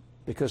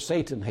because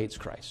Satan hates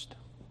Christ.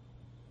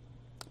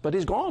 But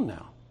he's gone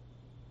now.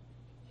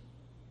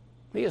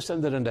 He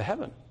ascended into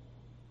heaven.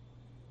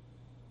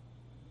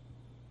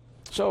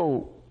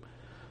 So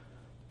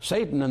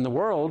Satan and the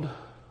world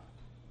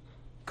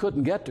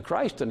couldn't get to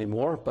Christ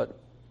anymore, but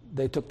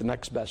they took the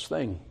next best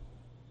thing,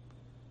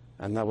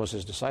 and that was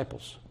his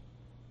disciples.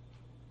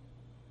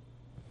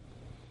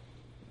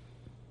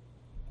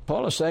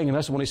 Paul is saying in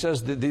essence, when he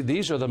says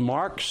these are the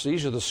marks,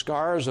 these are the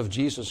scars of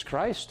Jesus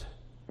Christ,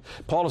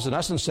 Paul is in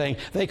essence saying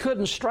they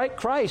couldn't strike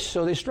Christ,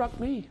 so they struck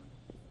me.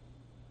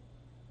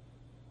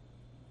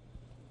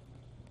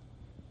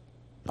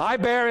 I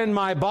bear in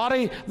my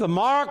body the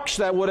marks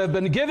that would have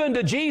been given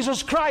to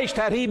Jesus Christ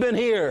had he been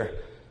here.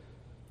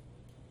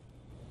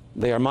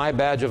 They are my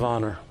badge of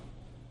honor.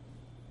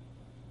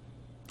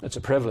 It's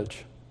a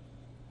privilege.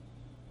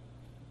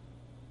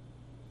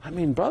 I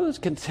mean, brothers,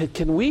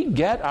 can we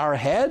get our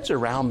heads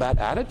around that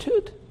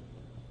attitude?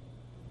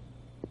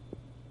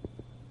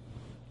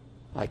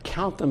 I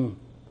count them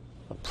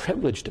a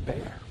privilege to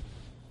bear.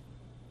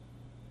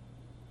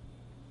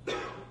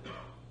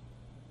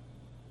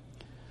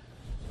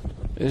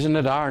 Isn't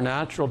it our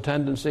natural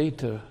tendency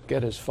to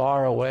get as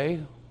far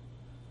away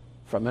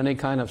from any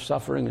kind of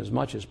suffering as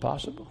much as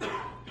possible?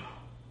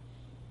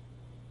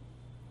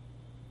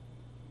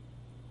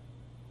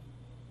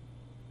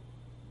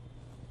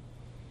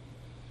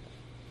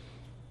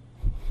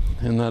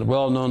 In that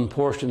well-known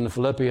portion in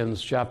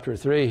Philippians chapter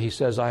 3, he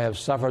says, I have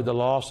suffered the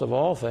loss of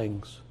all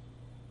things.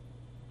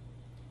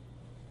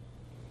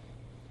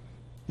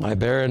 I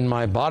bear in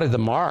my body the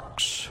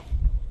marks.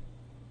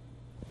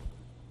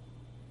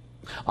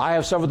 I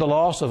have suffered the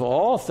loss of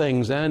all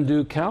things and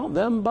do count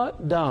them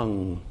but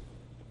dung,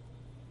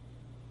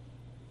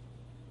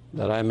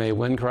 that I may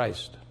win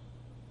Christ,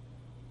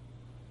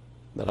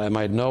 that I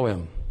might know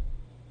Him,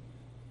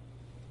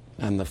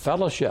 and the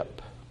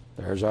fellowship,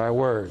 there's our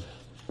word,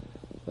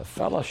 the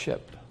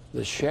fellowship,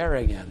 the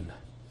sharing in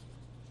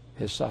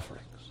His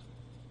sufferings.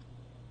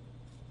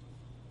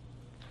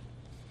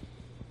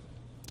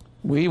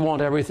 We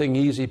want everything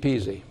easy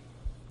peasy.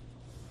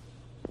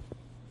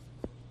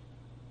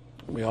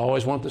 We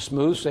always want the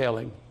smooth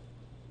sailing.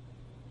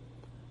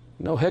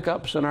 No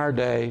hiccups in our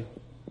day.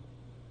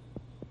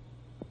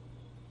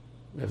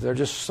 If there's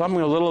just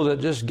something a little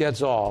that just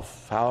gets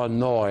off, how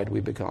annoyed we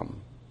become.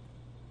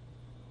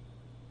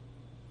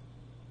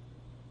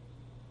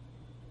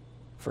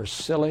 For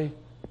silly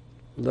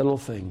little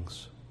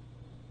things.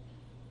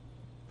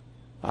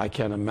 I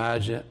can't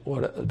imagine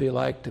what it would be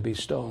like to be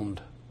stoned.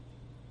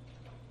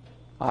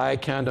 I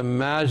can't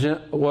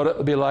imagine what it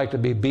would be like to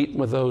be beaten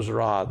with those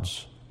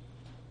rods,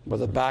 where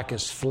the back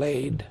is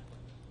flayed.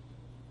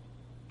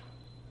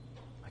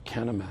 I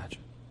can't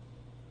imagine.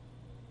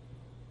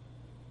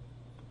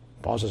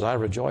 Paul says, I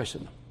rejoice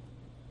in them.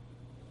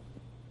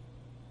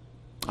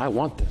 I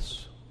want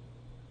this.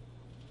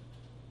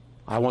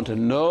 I want to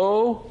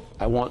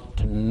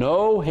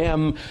know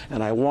Him,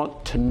 and I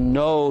want to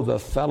know the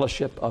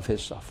fellowship of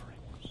His sufferings.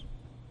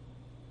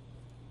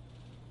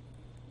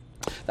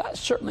 That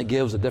certainly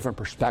gives a different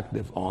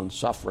perspective on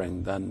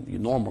suffering than you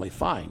normally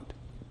find.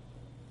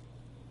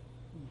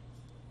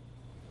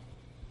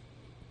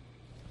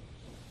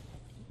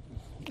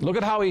 Look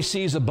at how he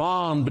sees a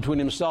bond between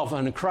himself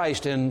and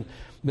Christ in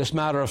this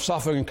matter of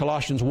suffering in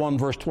Colossians 1,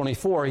 verse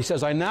 24. He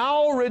says, I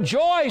now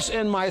rejoice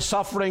in my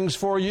sufferings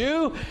for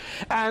you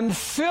and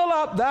fill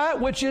up that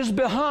which is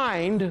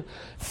behind,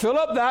 fill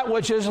up that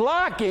which is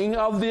lacking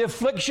of the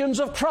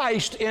afflictions of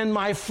Christ in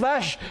my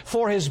flesh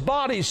for His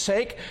body's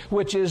sake,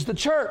 which is the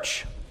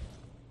church.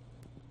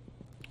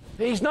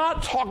 He's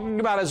not talking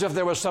about as if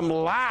there was some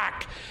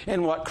lack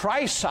in what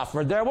Christ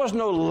suffered. There was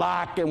no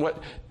lack in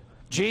what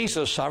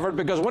Jesus suffered,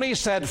 because when He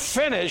said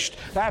finished,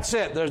 that's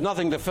it. There's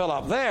nothing to fill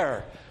up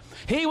there.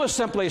 He was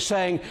simply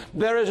saying,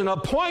 there is an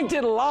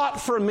appointed lot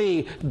for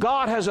me.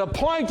 God has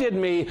appointed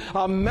me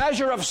a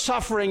measure of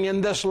suffering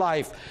in this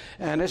life,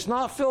 and it's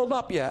not filled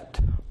up yet.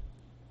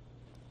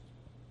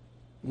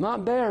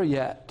 Not there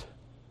yet.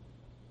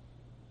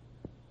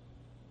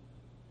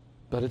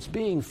 But it's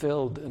being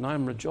filled, and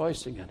I'm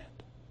rejoicing in it.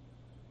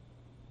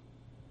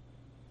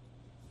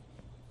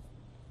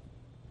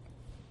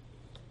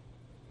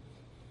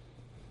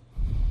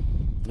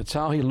 It's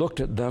how he looked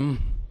at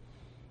them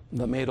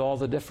that made all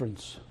the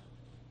difference.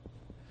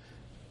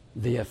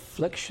 The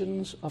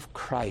afflictions of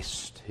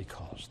Christ, he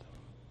calls them.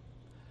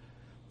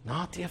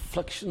 Not the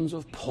afflictions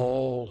of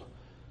Paul,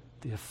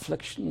 the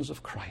afflictions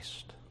of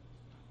Christ.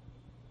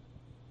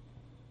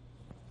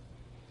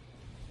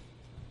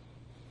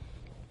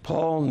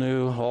 Paul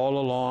knew all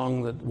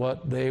along that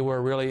what they were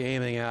really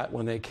aiming at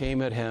when they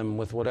came at him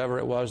with whatever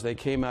it was they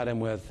came at him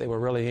with, they were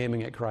really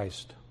aiming at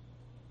Christ.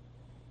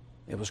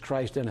 It was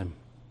Christ in him.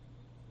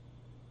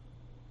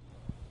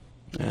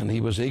 And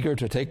he was eager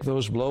to take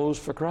those blows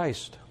for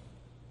Christ.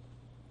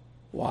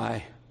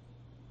 Why?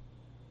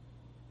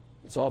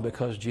 It's all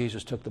because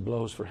Jesus took the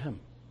blows for him.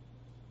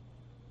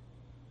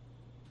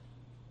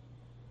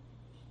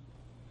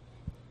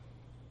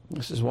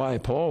 This is why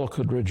Paul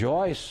could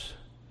rejoice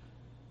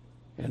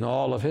in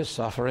all of his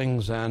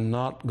sufferings and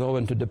not go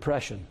into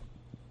depression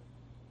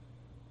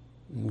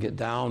and get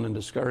down and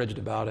discouraged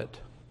about it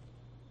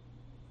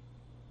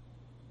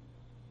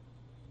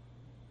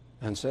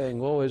and saying,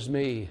 woe is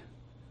me,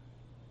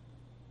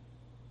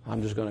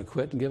 I'm just going to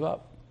quit and give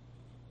up.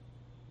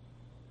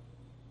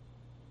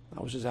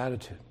 That was his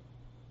attitude.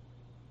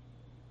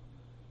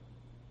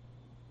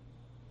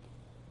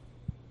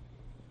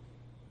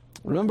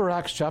 Remember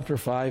Acts chapter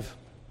 5?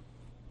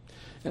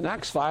 In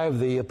Acts 5,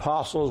 the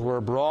apostles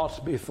were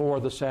brought before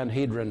the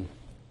Sanhedrin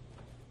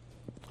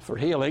for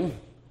healing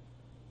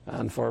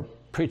and for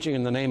preaching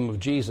in the name of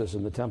Jesus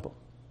in the temple.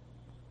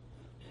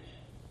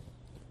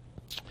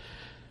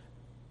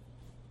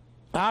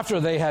 After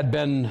they had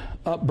been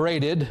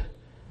upbraided,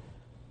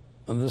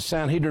 the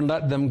Sanhedrin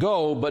let them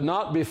go, but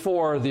not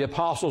before the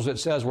apostles, it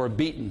says, were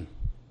beaten.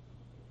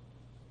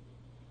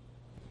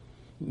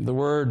 The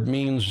word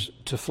means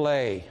to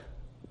flay,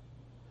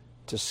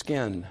 to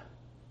skin,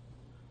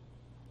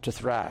 to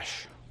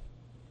thrash.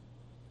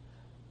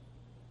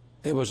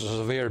 It was a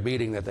severe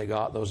beating that they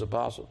got, those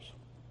apostles.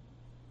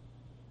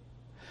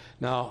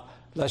 Now,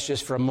 let's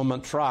just for a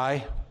moment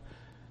try,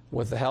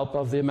 with the help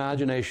of the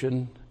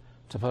imagination,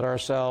 to put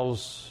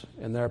ourselves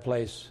in their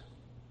place.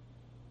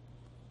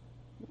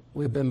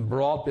 We've been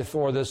brought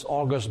before this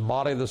august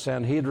body of the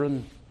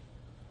Sanhedrin.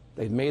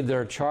 They've made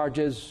their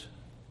charges.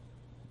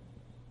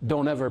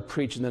 Don't ever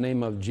preach in the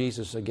name of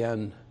Jesus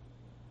again.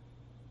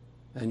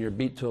 and you're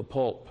beat to a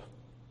pulp,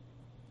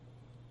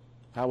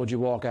 how would you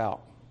walk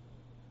out?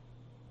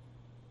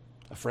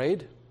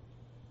 Afraid?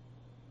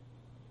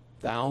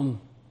 Down?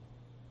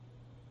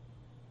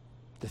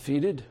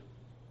 Defeated?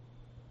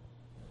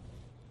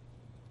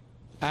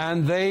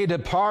 And they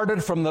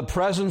departed from the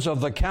presence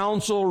of the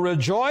council,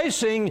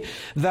 rejoicing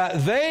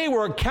that they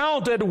were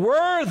counted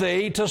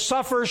worthy to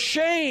suffer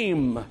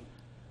shame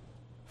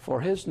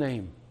for his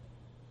name.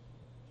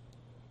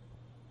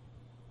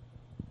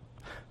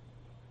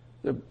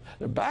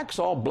 Their back's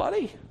all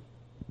bloody,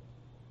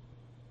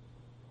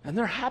 and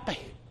they're happy.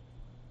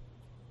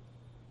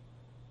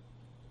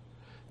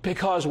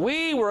 Because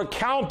we were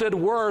counted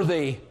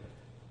worthy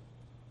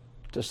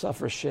to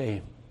suffer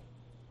shame.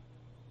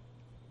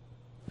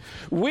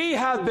 We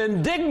have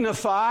been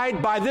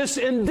dignified by this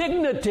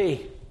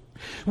indignity.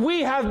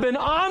 We have been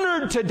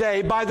honored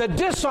today by the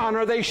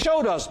dishonor they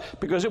showed us,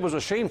 because it was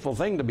a shameful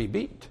thing to be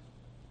beat.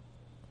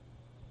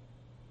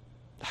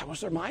 That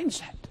was their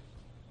mindset.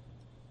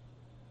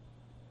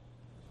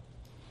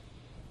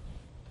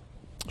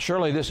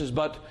 Surely this is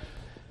but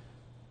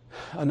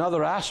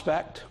another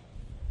aspect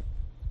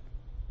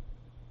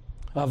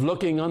of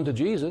looking unto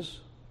Jesus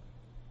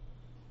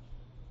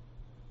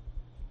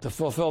to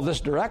fulfill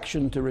this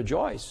direction, to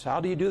rejoice. How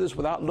do you do this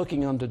without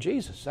looking unto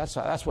Jesus?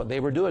 That's what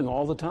they were doing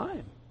all the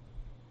time.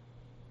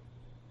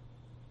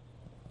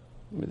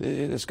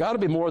 It's got to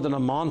be more than a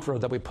mantra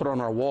that we put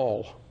on our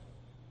wall,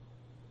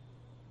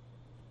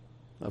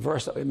 a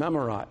verse that we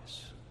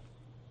memorize.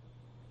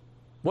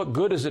 What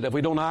good is it if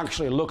we don't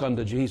actually look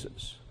unto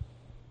Jesus?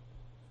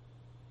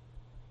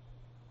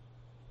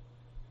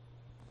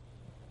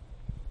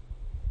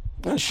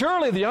 And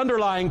surely the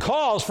underlying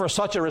cause for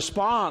such a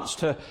response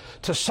to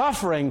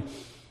suffering,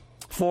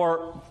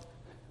 for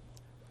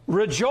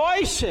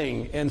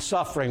rejoicing in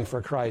suffering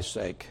for Christ's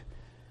sake,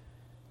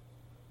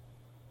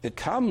 it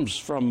comes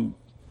from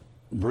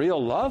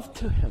real love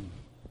to Him.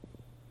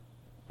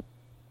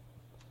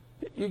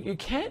 You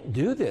can't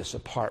do this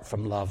apart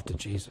from love to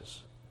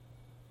Jesus.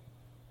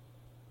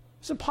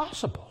 It's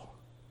impossible.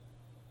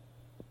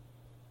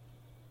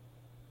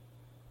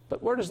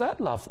 But where does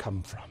that love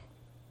come from?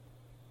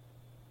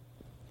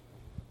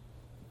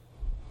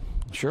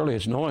 Surely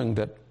it's knowing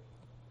that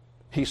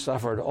He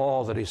suffered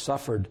all that He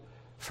suffered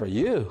for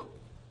you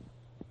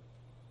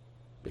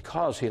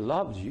because He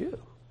loves you.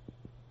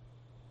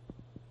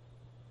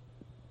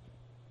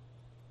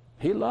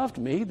 He loved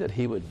me that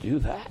He would do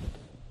that.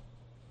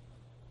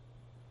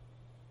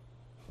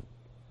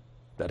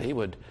 That He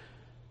would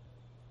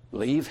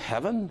leave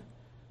heaven,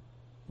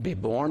 be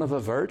born of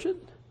a virgin,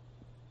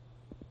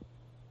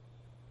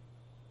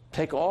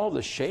 take all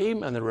the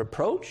shame and the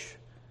reproach,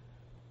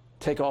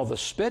 take all the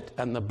spit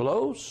and the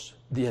blows,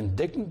 the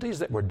indignities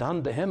that were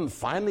done to Him,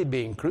 finally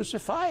being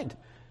crucified.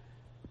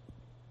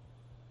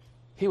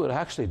 He would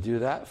actually do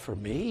that for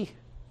me,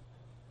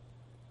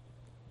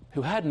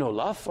 who had no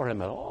love for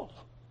Him at all.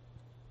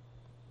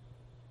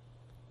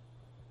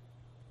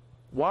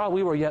 While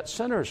we were yet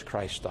sinners,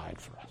 Christ died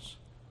for us.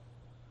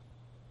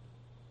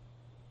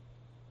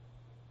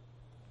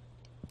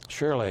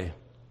 Surely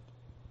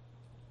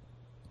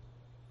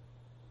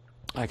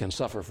I can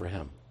suffer for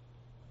Him.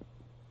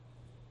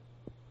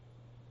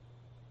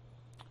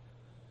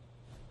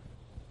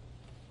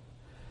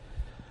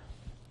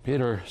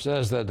 Peter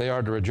says that they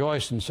are to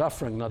rejoice in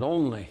suffering, not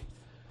only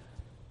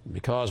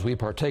because we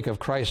partake of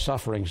Christ's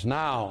sufferings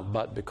now,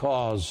 but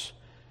because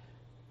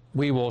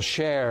we will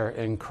share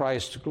in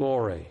Christ's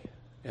glory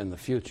in the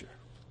future.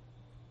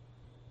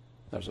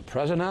 There's a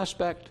present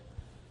aspect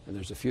and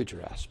there's a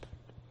future aspect.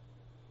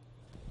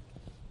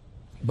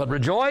 But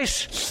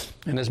rejoice,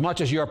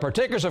 inasmuch as you are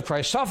partakers of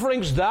Christ's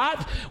sufferings,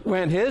 that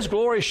when His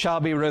glory shall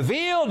be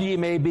revealed, ye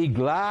may be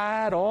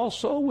glad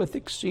also with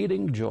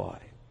exceeding joy.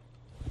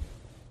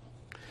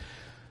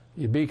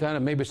 You'd be kind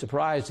of maybe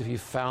surprised if you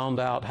found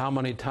out how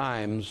many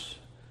times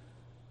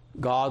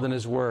God in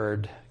His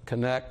Word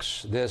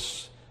connects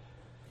this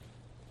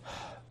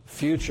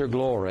future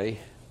glory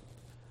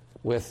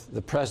with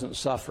the present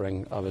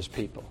suffering of His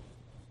people.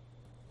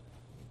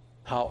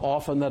 How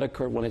often that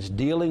occurred when it's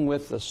dealing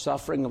with the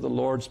suffering of the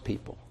Lord's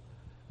people.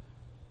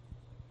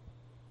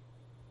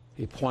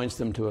 He points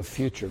them to a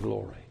future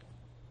glory.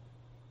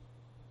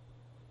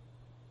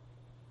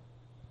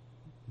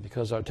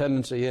 Because our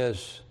tendency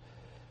is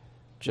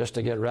just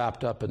to get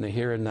wrapped up in the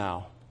here and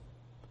now.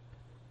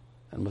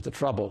 And with the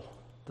trouble,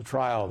 the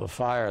trial, the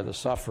fire, the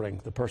suffering,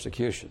 the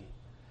persecution,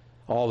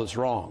 all that's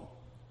wrong.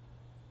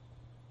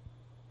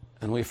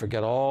 And we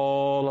forget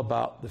all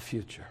about the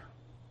future.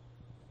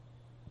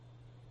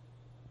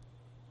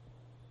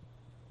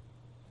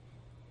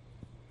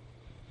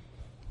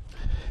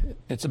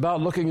 It's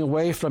about looking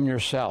away from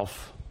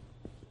yourself,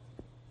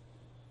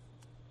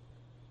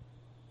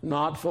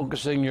 not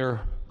focusing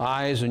your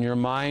eyes and your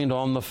mind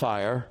on the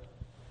fire,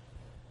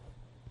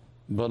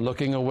 but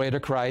looking away to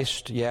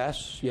Christ.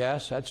 Yes,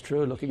 that's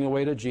true, looking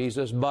away to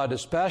Jesus, but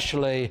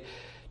especially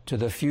to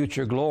the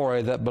future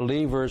glory that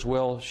believers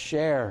will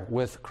share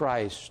with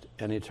Christ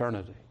in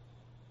eternity.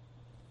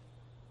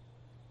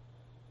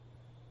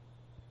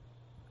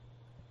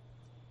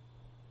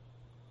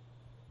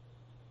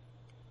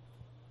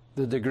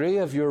 the degree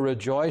of your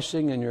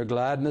rejoicing and your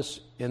gladness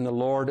in the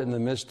Lord in the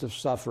midst of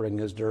suffering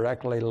is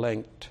directly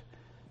linked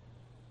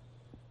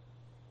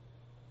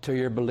to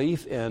your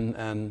belief in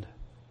and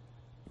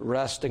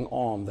resting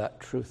on that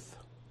truth.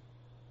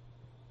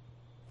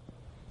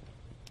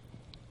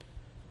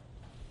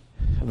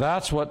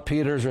 That's what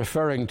Peter's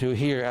referring to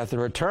here. At the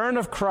return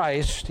of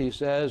Christ, he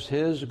says,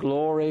 His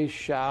glory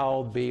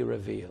shall be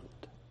revealed.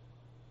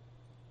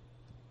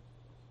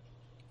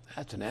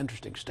 That's an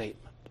interesting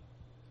statement.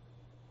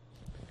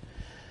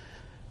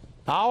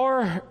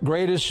 Our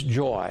greatest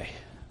joy,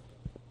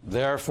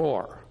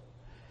 therefore,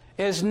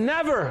 is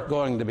never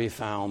going to be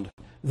found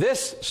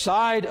this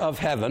side of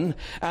heaven,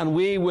 and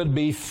we would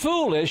be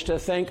foolish to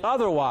think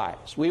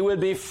otherwise. We would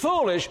be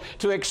foolish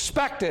to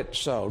expect it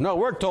so. No,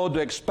 we're told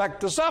to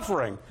expect the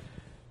suffering.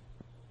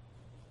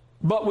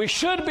 But we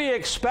should be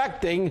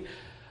expecting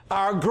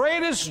our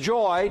greatest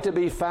joy to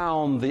be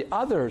found the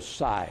other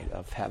side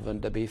of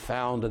heaven, to be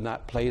found in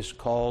that place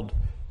called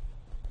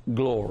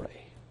glory.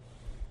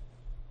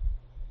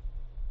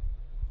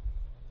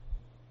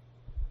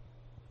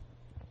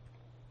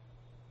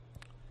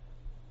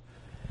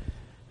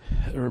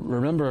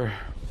 Remember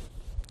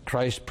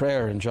Christ's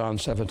prayer in John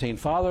 17.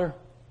 Father,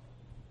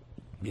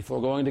 before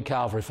going to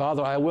Calvary,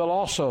 Father, I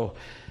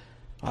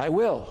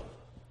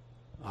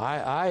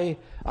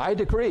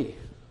decree.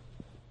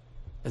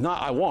 It's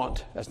not I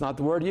want. That's not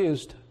the word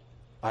used.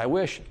 I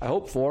wish, I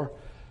hope for.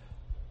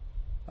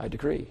 I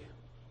decree.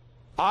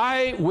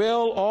 I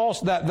will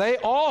also, that they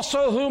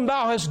also whom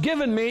thou hast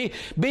given me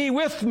be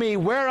with me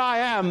where I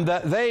am,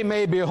 that they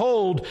may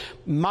behold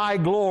my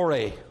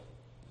glory.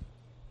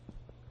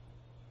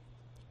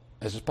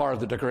 This is part of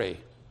the decree.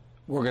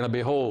 We're going to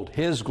behold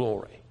His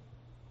glory.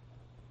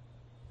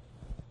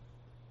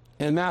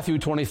 In Matthew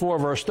 24,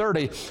 verse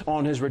 30,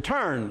 on His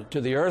return to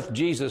the earth,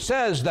 Jesus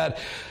says that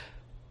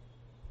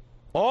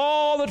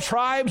all the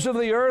tribes of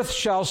the earth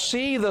shall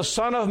see the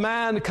Son of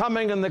Man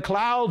coming in the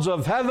clouds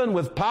of heaven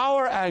with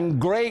power and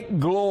great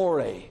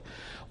glory.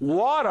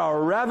 What a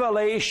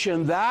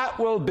revelation that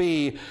will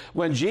be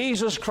when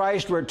Jesus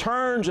Christ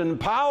returns in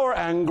power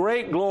and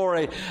great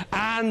glory.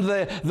 And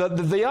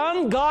the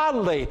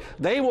ungodly,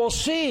 they will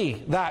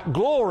see that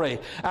glory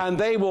and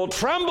they will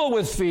tremble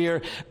with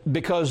fear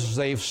because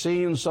they've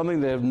seen something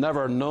they've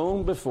never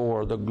known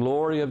before, the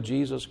glory of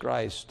Jesus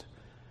Christ.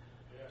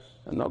 Yes.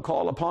 And they'll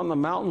call upon the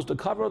mountains to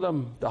cover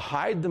them, to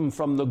hide them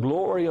from the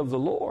glory of the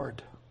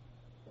Lord.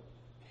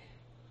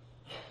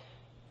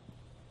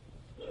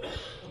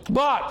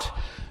 But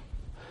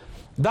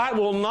that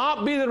will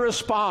not be the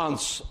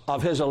response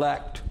of His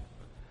elect.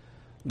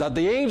 That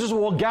the angels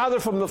will gather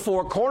from the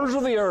four corners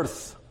of the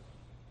earth.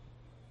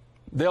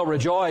 They'll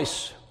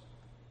rejoice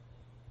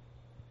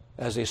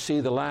as they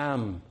see the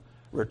Lamb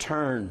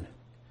return,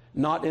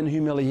 not in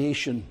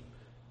humiliation,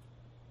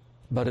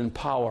 but in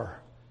power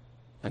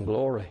and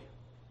glory.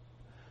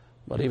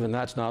 But even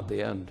that's not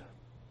the end.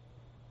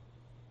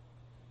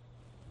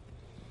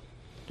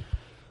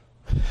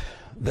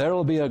 There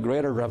will be a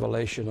greater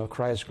revelation of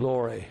Christ's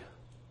glory.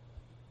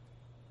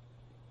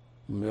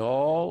 We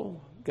all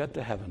get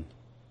to heaven.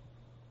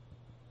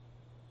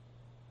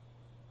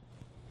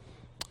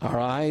 Our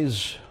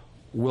eyes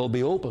will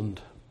be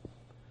opened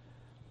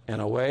in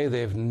a way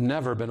they've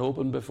never been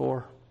opened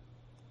before.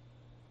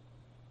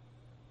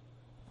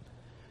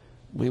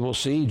 We will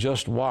see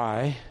just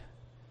why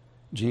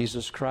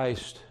Jesus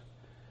Christ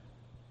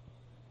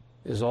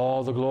is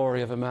all the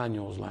glory of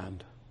Emmanuel's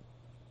land.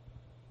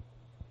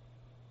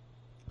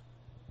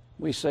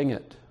 We sing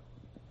it.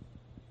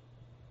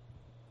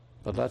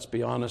 But let's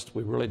be honest,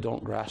 we really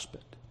don't grasp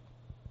it.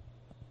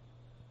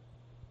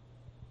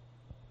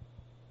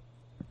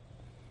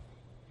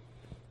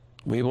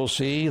 We will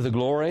see the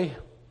glory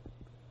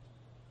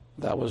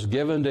that was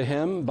given to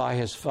Him by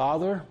His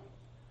Father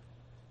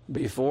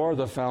before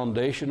the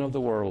foundation of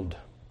the world.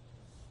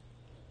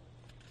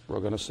 We're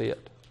going to see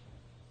it.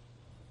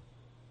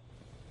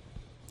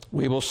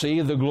 We will see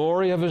the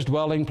glory of His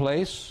dwelling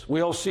place.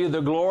 We'll see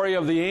the glory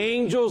of the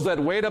angels that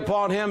wait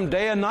upon Him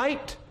day and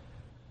night.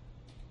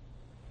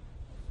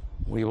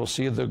 We will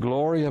see the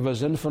glory of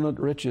His infinite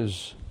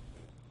riches.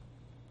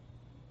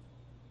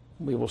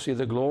 We will see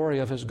the glory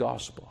of His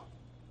gospel.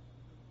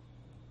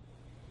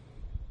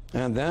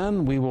 And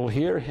then we will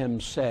hear Him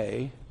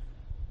say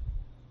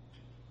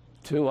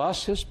to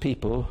us, His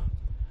people,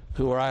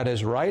 who are at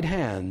His right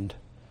hand,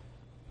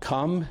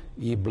 "Come,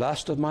 ye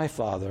blessed of my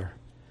Father,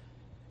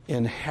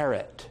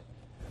 inherit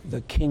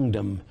the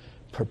kingdom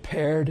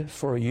prepared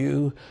for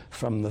you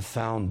from the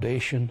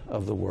foundation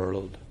of the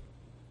world."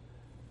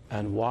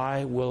 And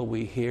why will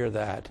we hear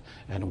that?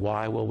 And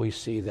why will we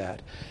see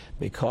that?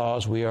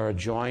 Because we are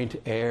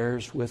joint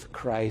heirs with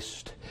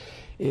Christ,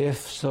 if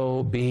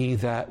so be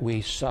that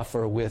we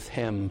suffer with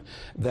Him,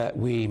 that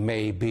we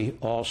may be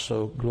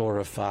also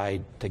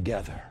glorified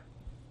together.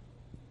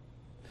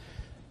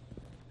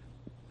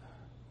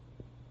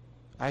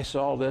 I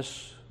saw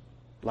this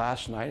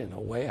last night in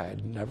a way I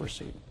had never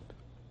seen it.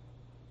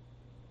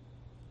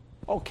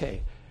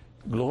 Okay,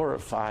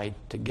 glorified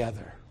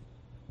together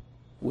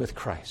with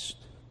Christ.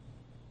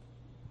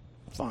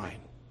 Fine.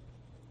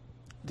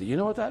 Do you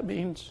know what that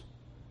means?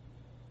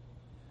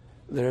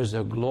 There's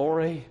a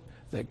glory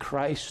that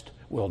Christ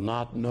will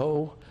not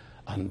know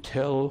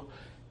until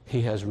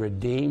He has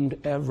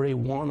redeemed every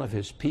one of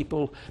His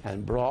people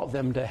and brought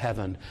them to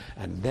heaven,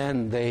 and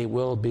then they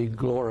will be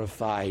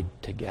glorified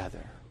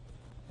together.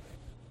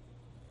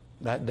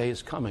 That day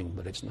is coming,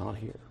 but it's not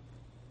here.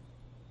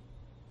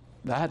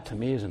 That, to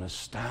me, is an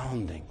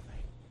astounding thing.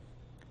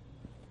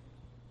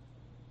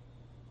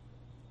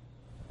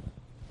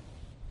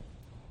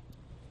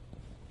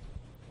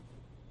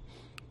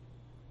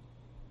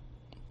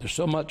 There's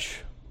so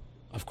much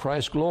of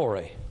Christ's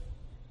glory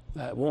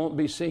that won't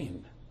be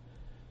seen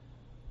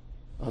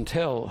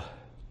until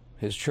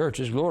His church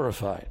is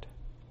glorified.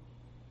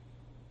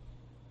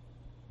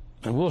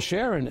 And we'll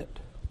share in it.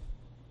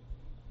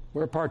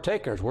 We're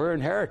partakers. We're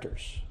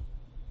inheritors.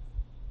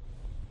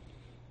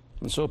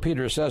 And so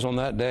Peter says on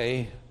that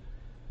day,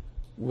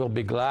 we'll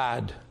be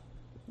glad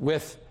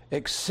with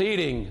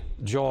exceeding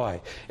joy.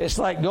 It's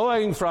like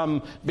going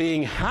from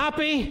being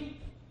happy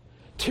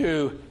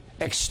to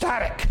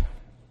ecstatic.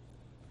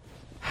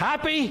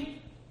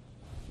 Happy,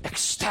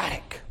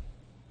 ecstatic,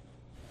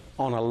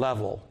 on a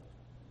level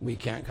we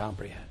can't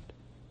comprehend.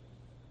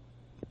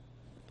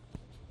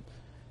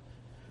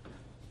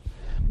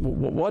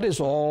 What is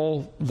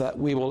all that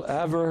we will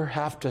ever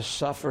have to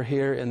suffer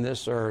here in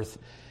this earth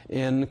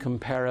in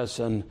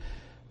comparison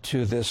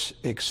to this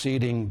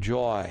exceeding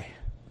joy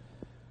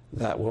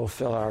that will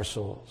fill our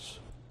souls?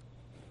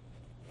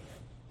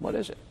 What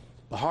is it?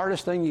 The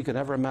hardest thing you could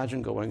ever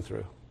imagine going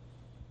through.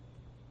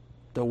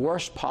 The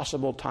worst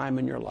possible time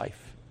in your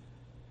life.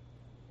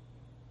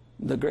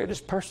 The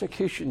greatest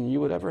persecution you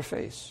would ever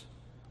face.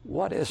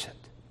 What is it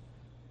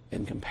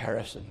in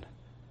comparison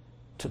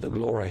to the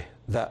glory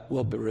that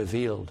will be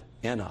revealed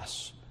in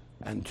us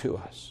and to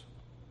us?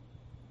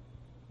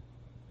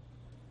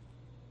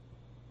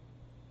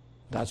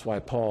 That's why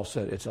Paul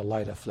said it's a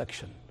light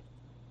affliction,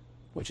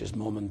 which is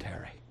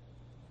momentary.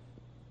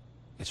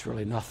 It's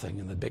really nothing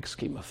in the big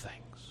scheme of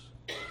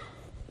things.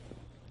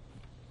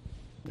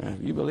 And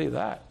if you believe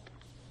that,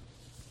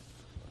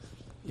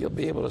 you'll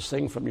be able to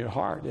sing from your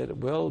heart. It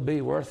will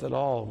be worth it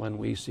all when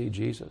we see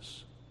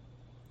Jesus.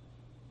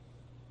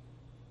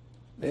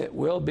 It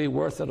will be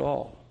worth it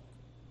all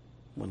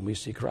when we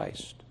see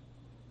Christ.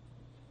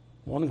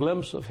 One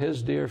glimpse of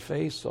His dear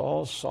face,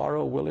 all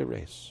sorrow will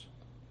erase.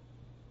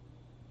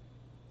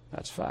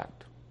 That's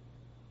fact.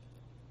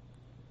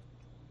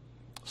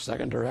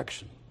 Second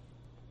direction.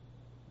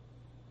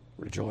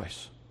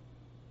 Rejoice.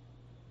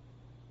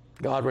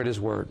 God read His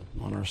word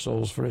on our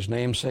souls for His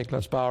name's sake.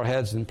 Let's bow our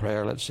heads in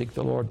prayer. Let's seek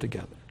the Lord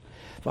together.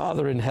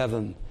 Father in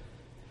heaven,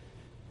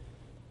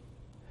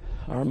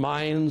 our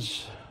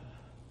minds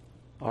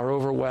are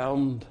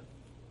overwhelmed.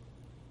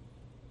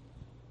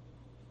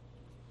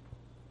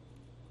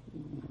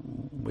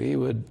 We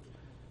would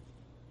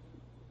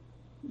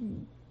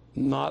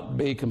not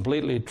be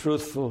completely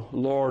truthful,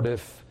 Lord,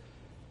 if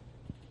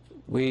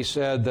we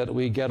said that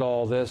we get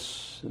all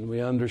this and we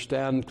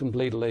understand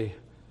completely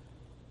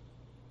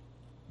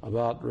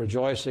about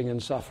rejoicing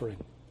and suffering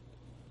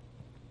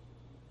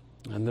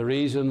and the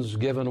reasons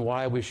given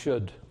why we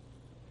should.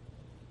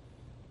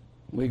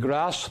 We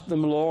grasp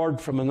them, Lord,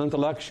 from an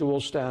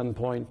intellectual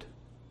standpoint,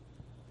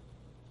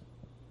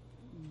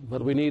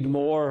 but we need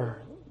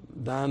more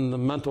than the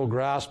mental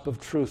grasp of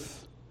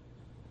truth.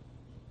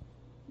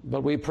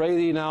 But we pray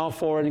Thee now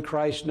for, in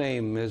Christ's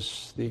name,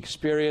 is the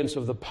experience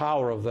of the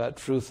power of that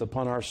truth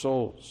upon our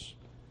souls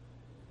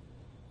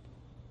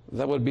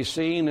that would be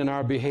seen in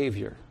our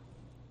behavior,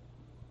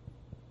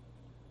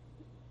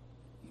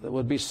 that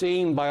would be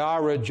seen by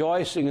our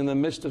rejoicing in the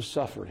midst of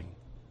suffering.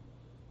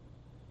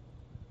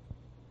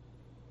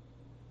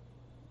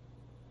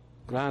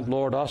 Grant,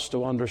 Lord, us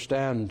to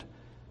understand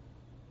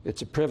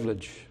it's a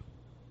privilege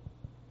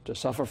to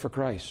suffer for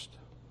Christ.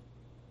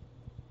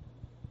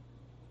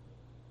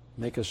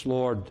 Make us,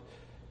 Lord,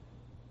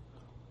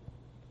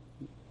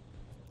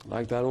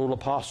 like that old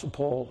Apostle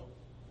Paul,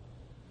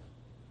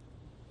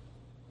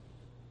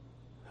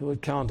 who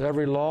would count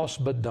every loss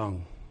but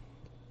dung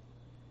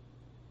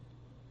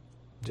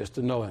just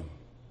to know Him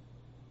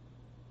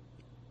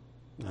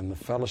and the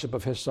fellowship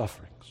of His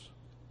sufferings.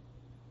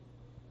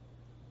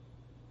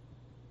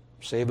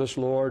 Save us,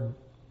 Lord,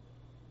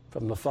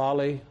 from the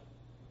folly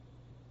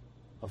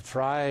of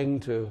trying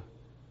to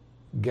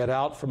get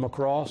out from a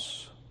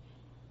cross,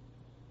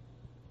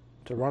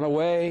 to run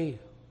away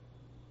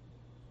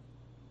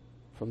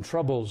from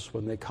troubles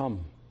when they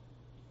come.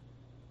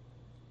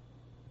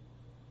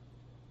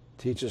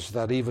 Teach us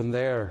that even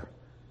there,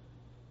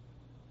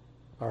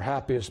 our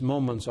happiest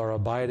moments are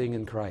abiding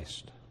in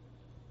Christ.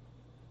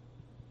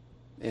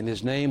 In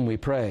His name we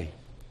pray.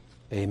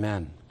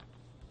 Amen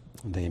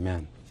and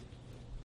amen.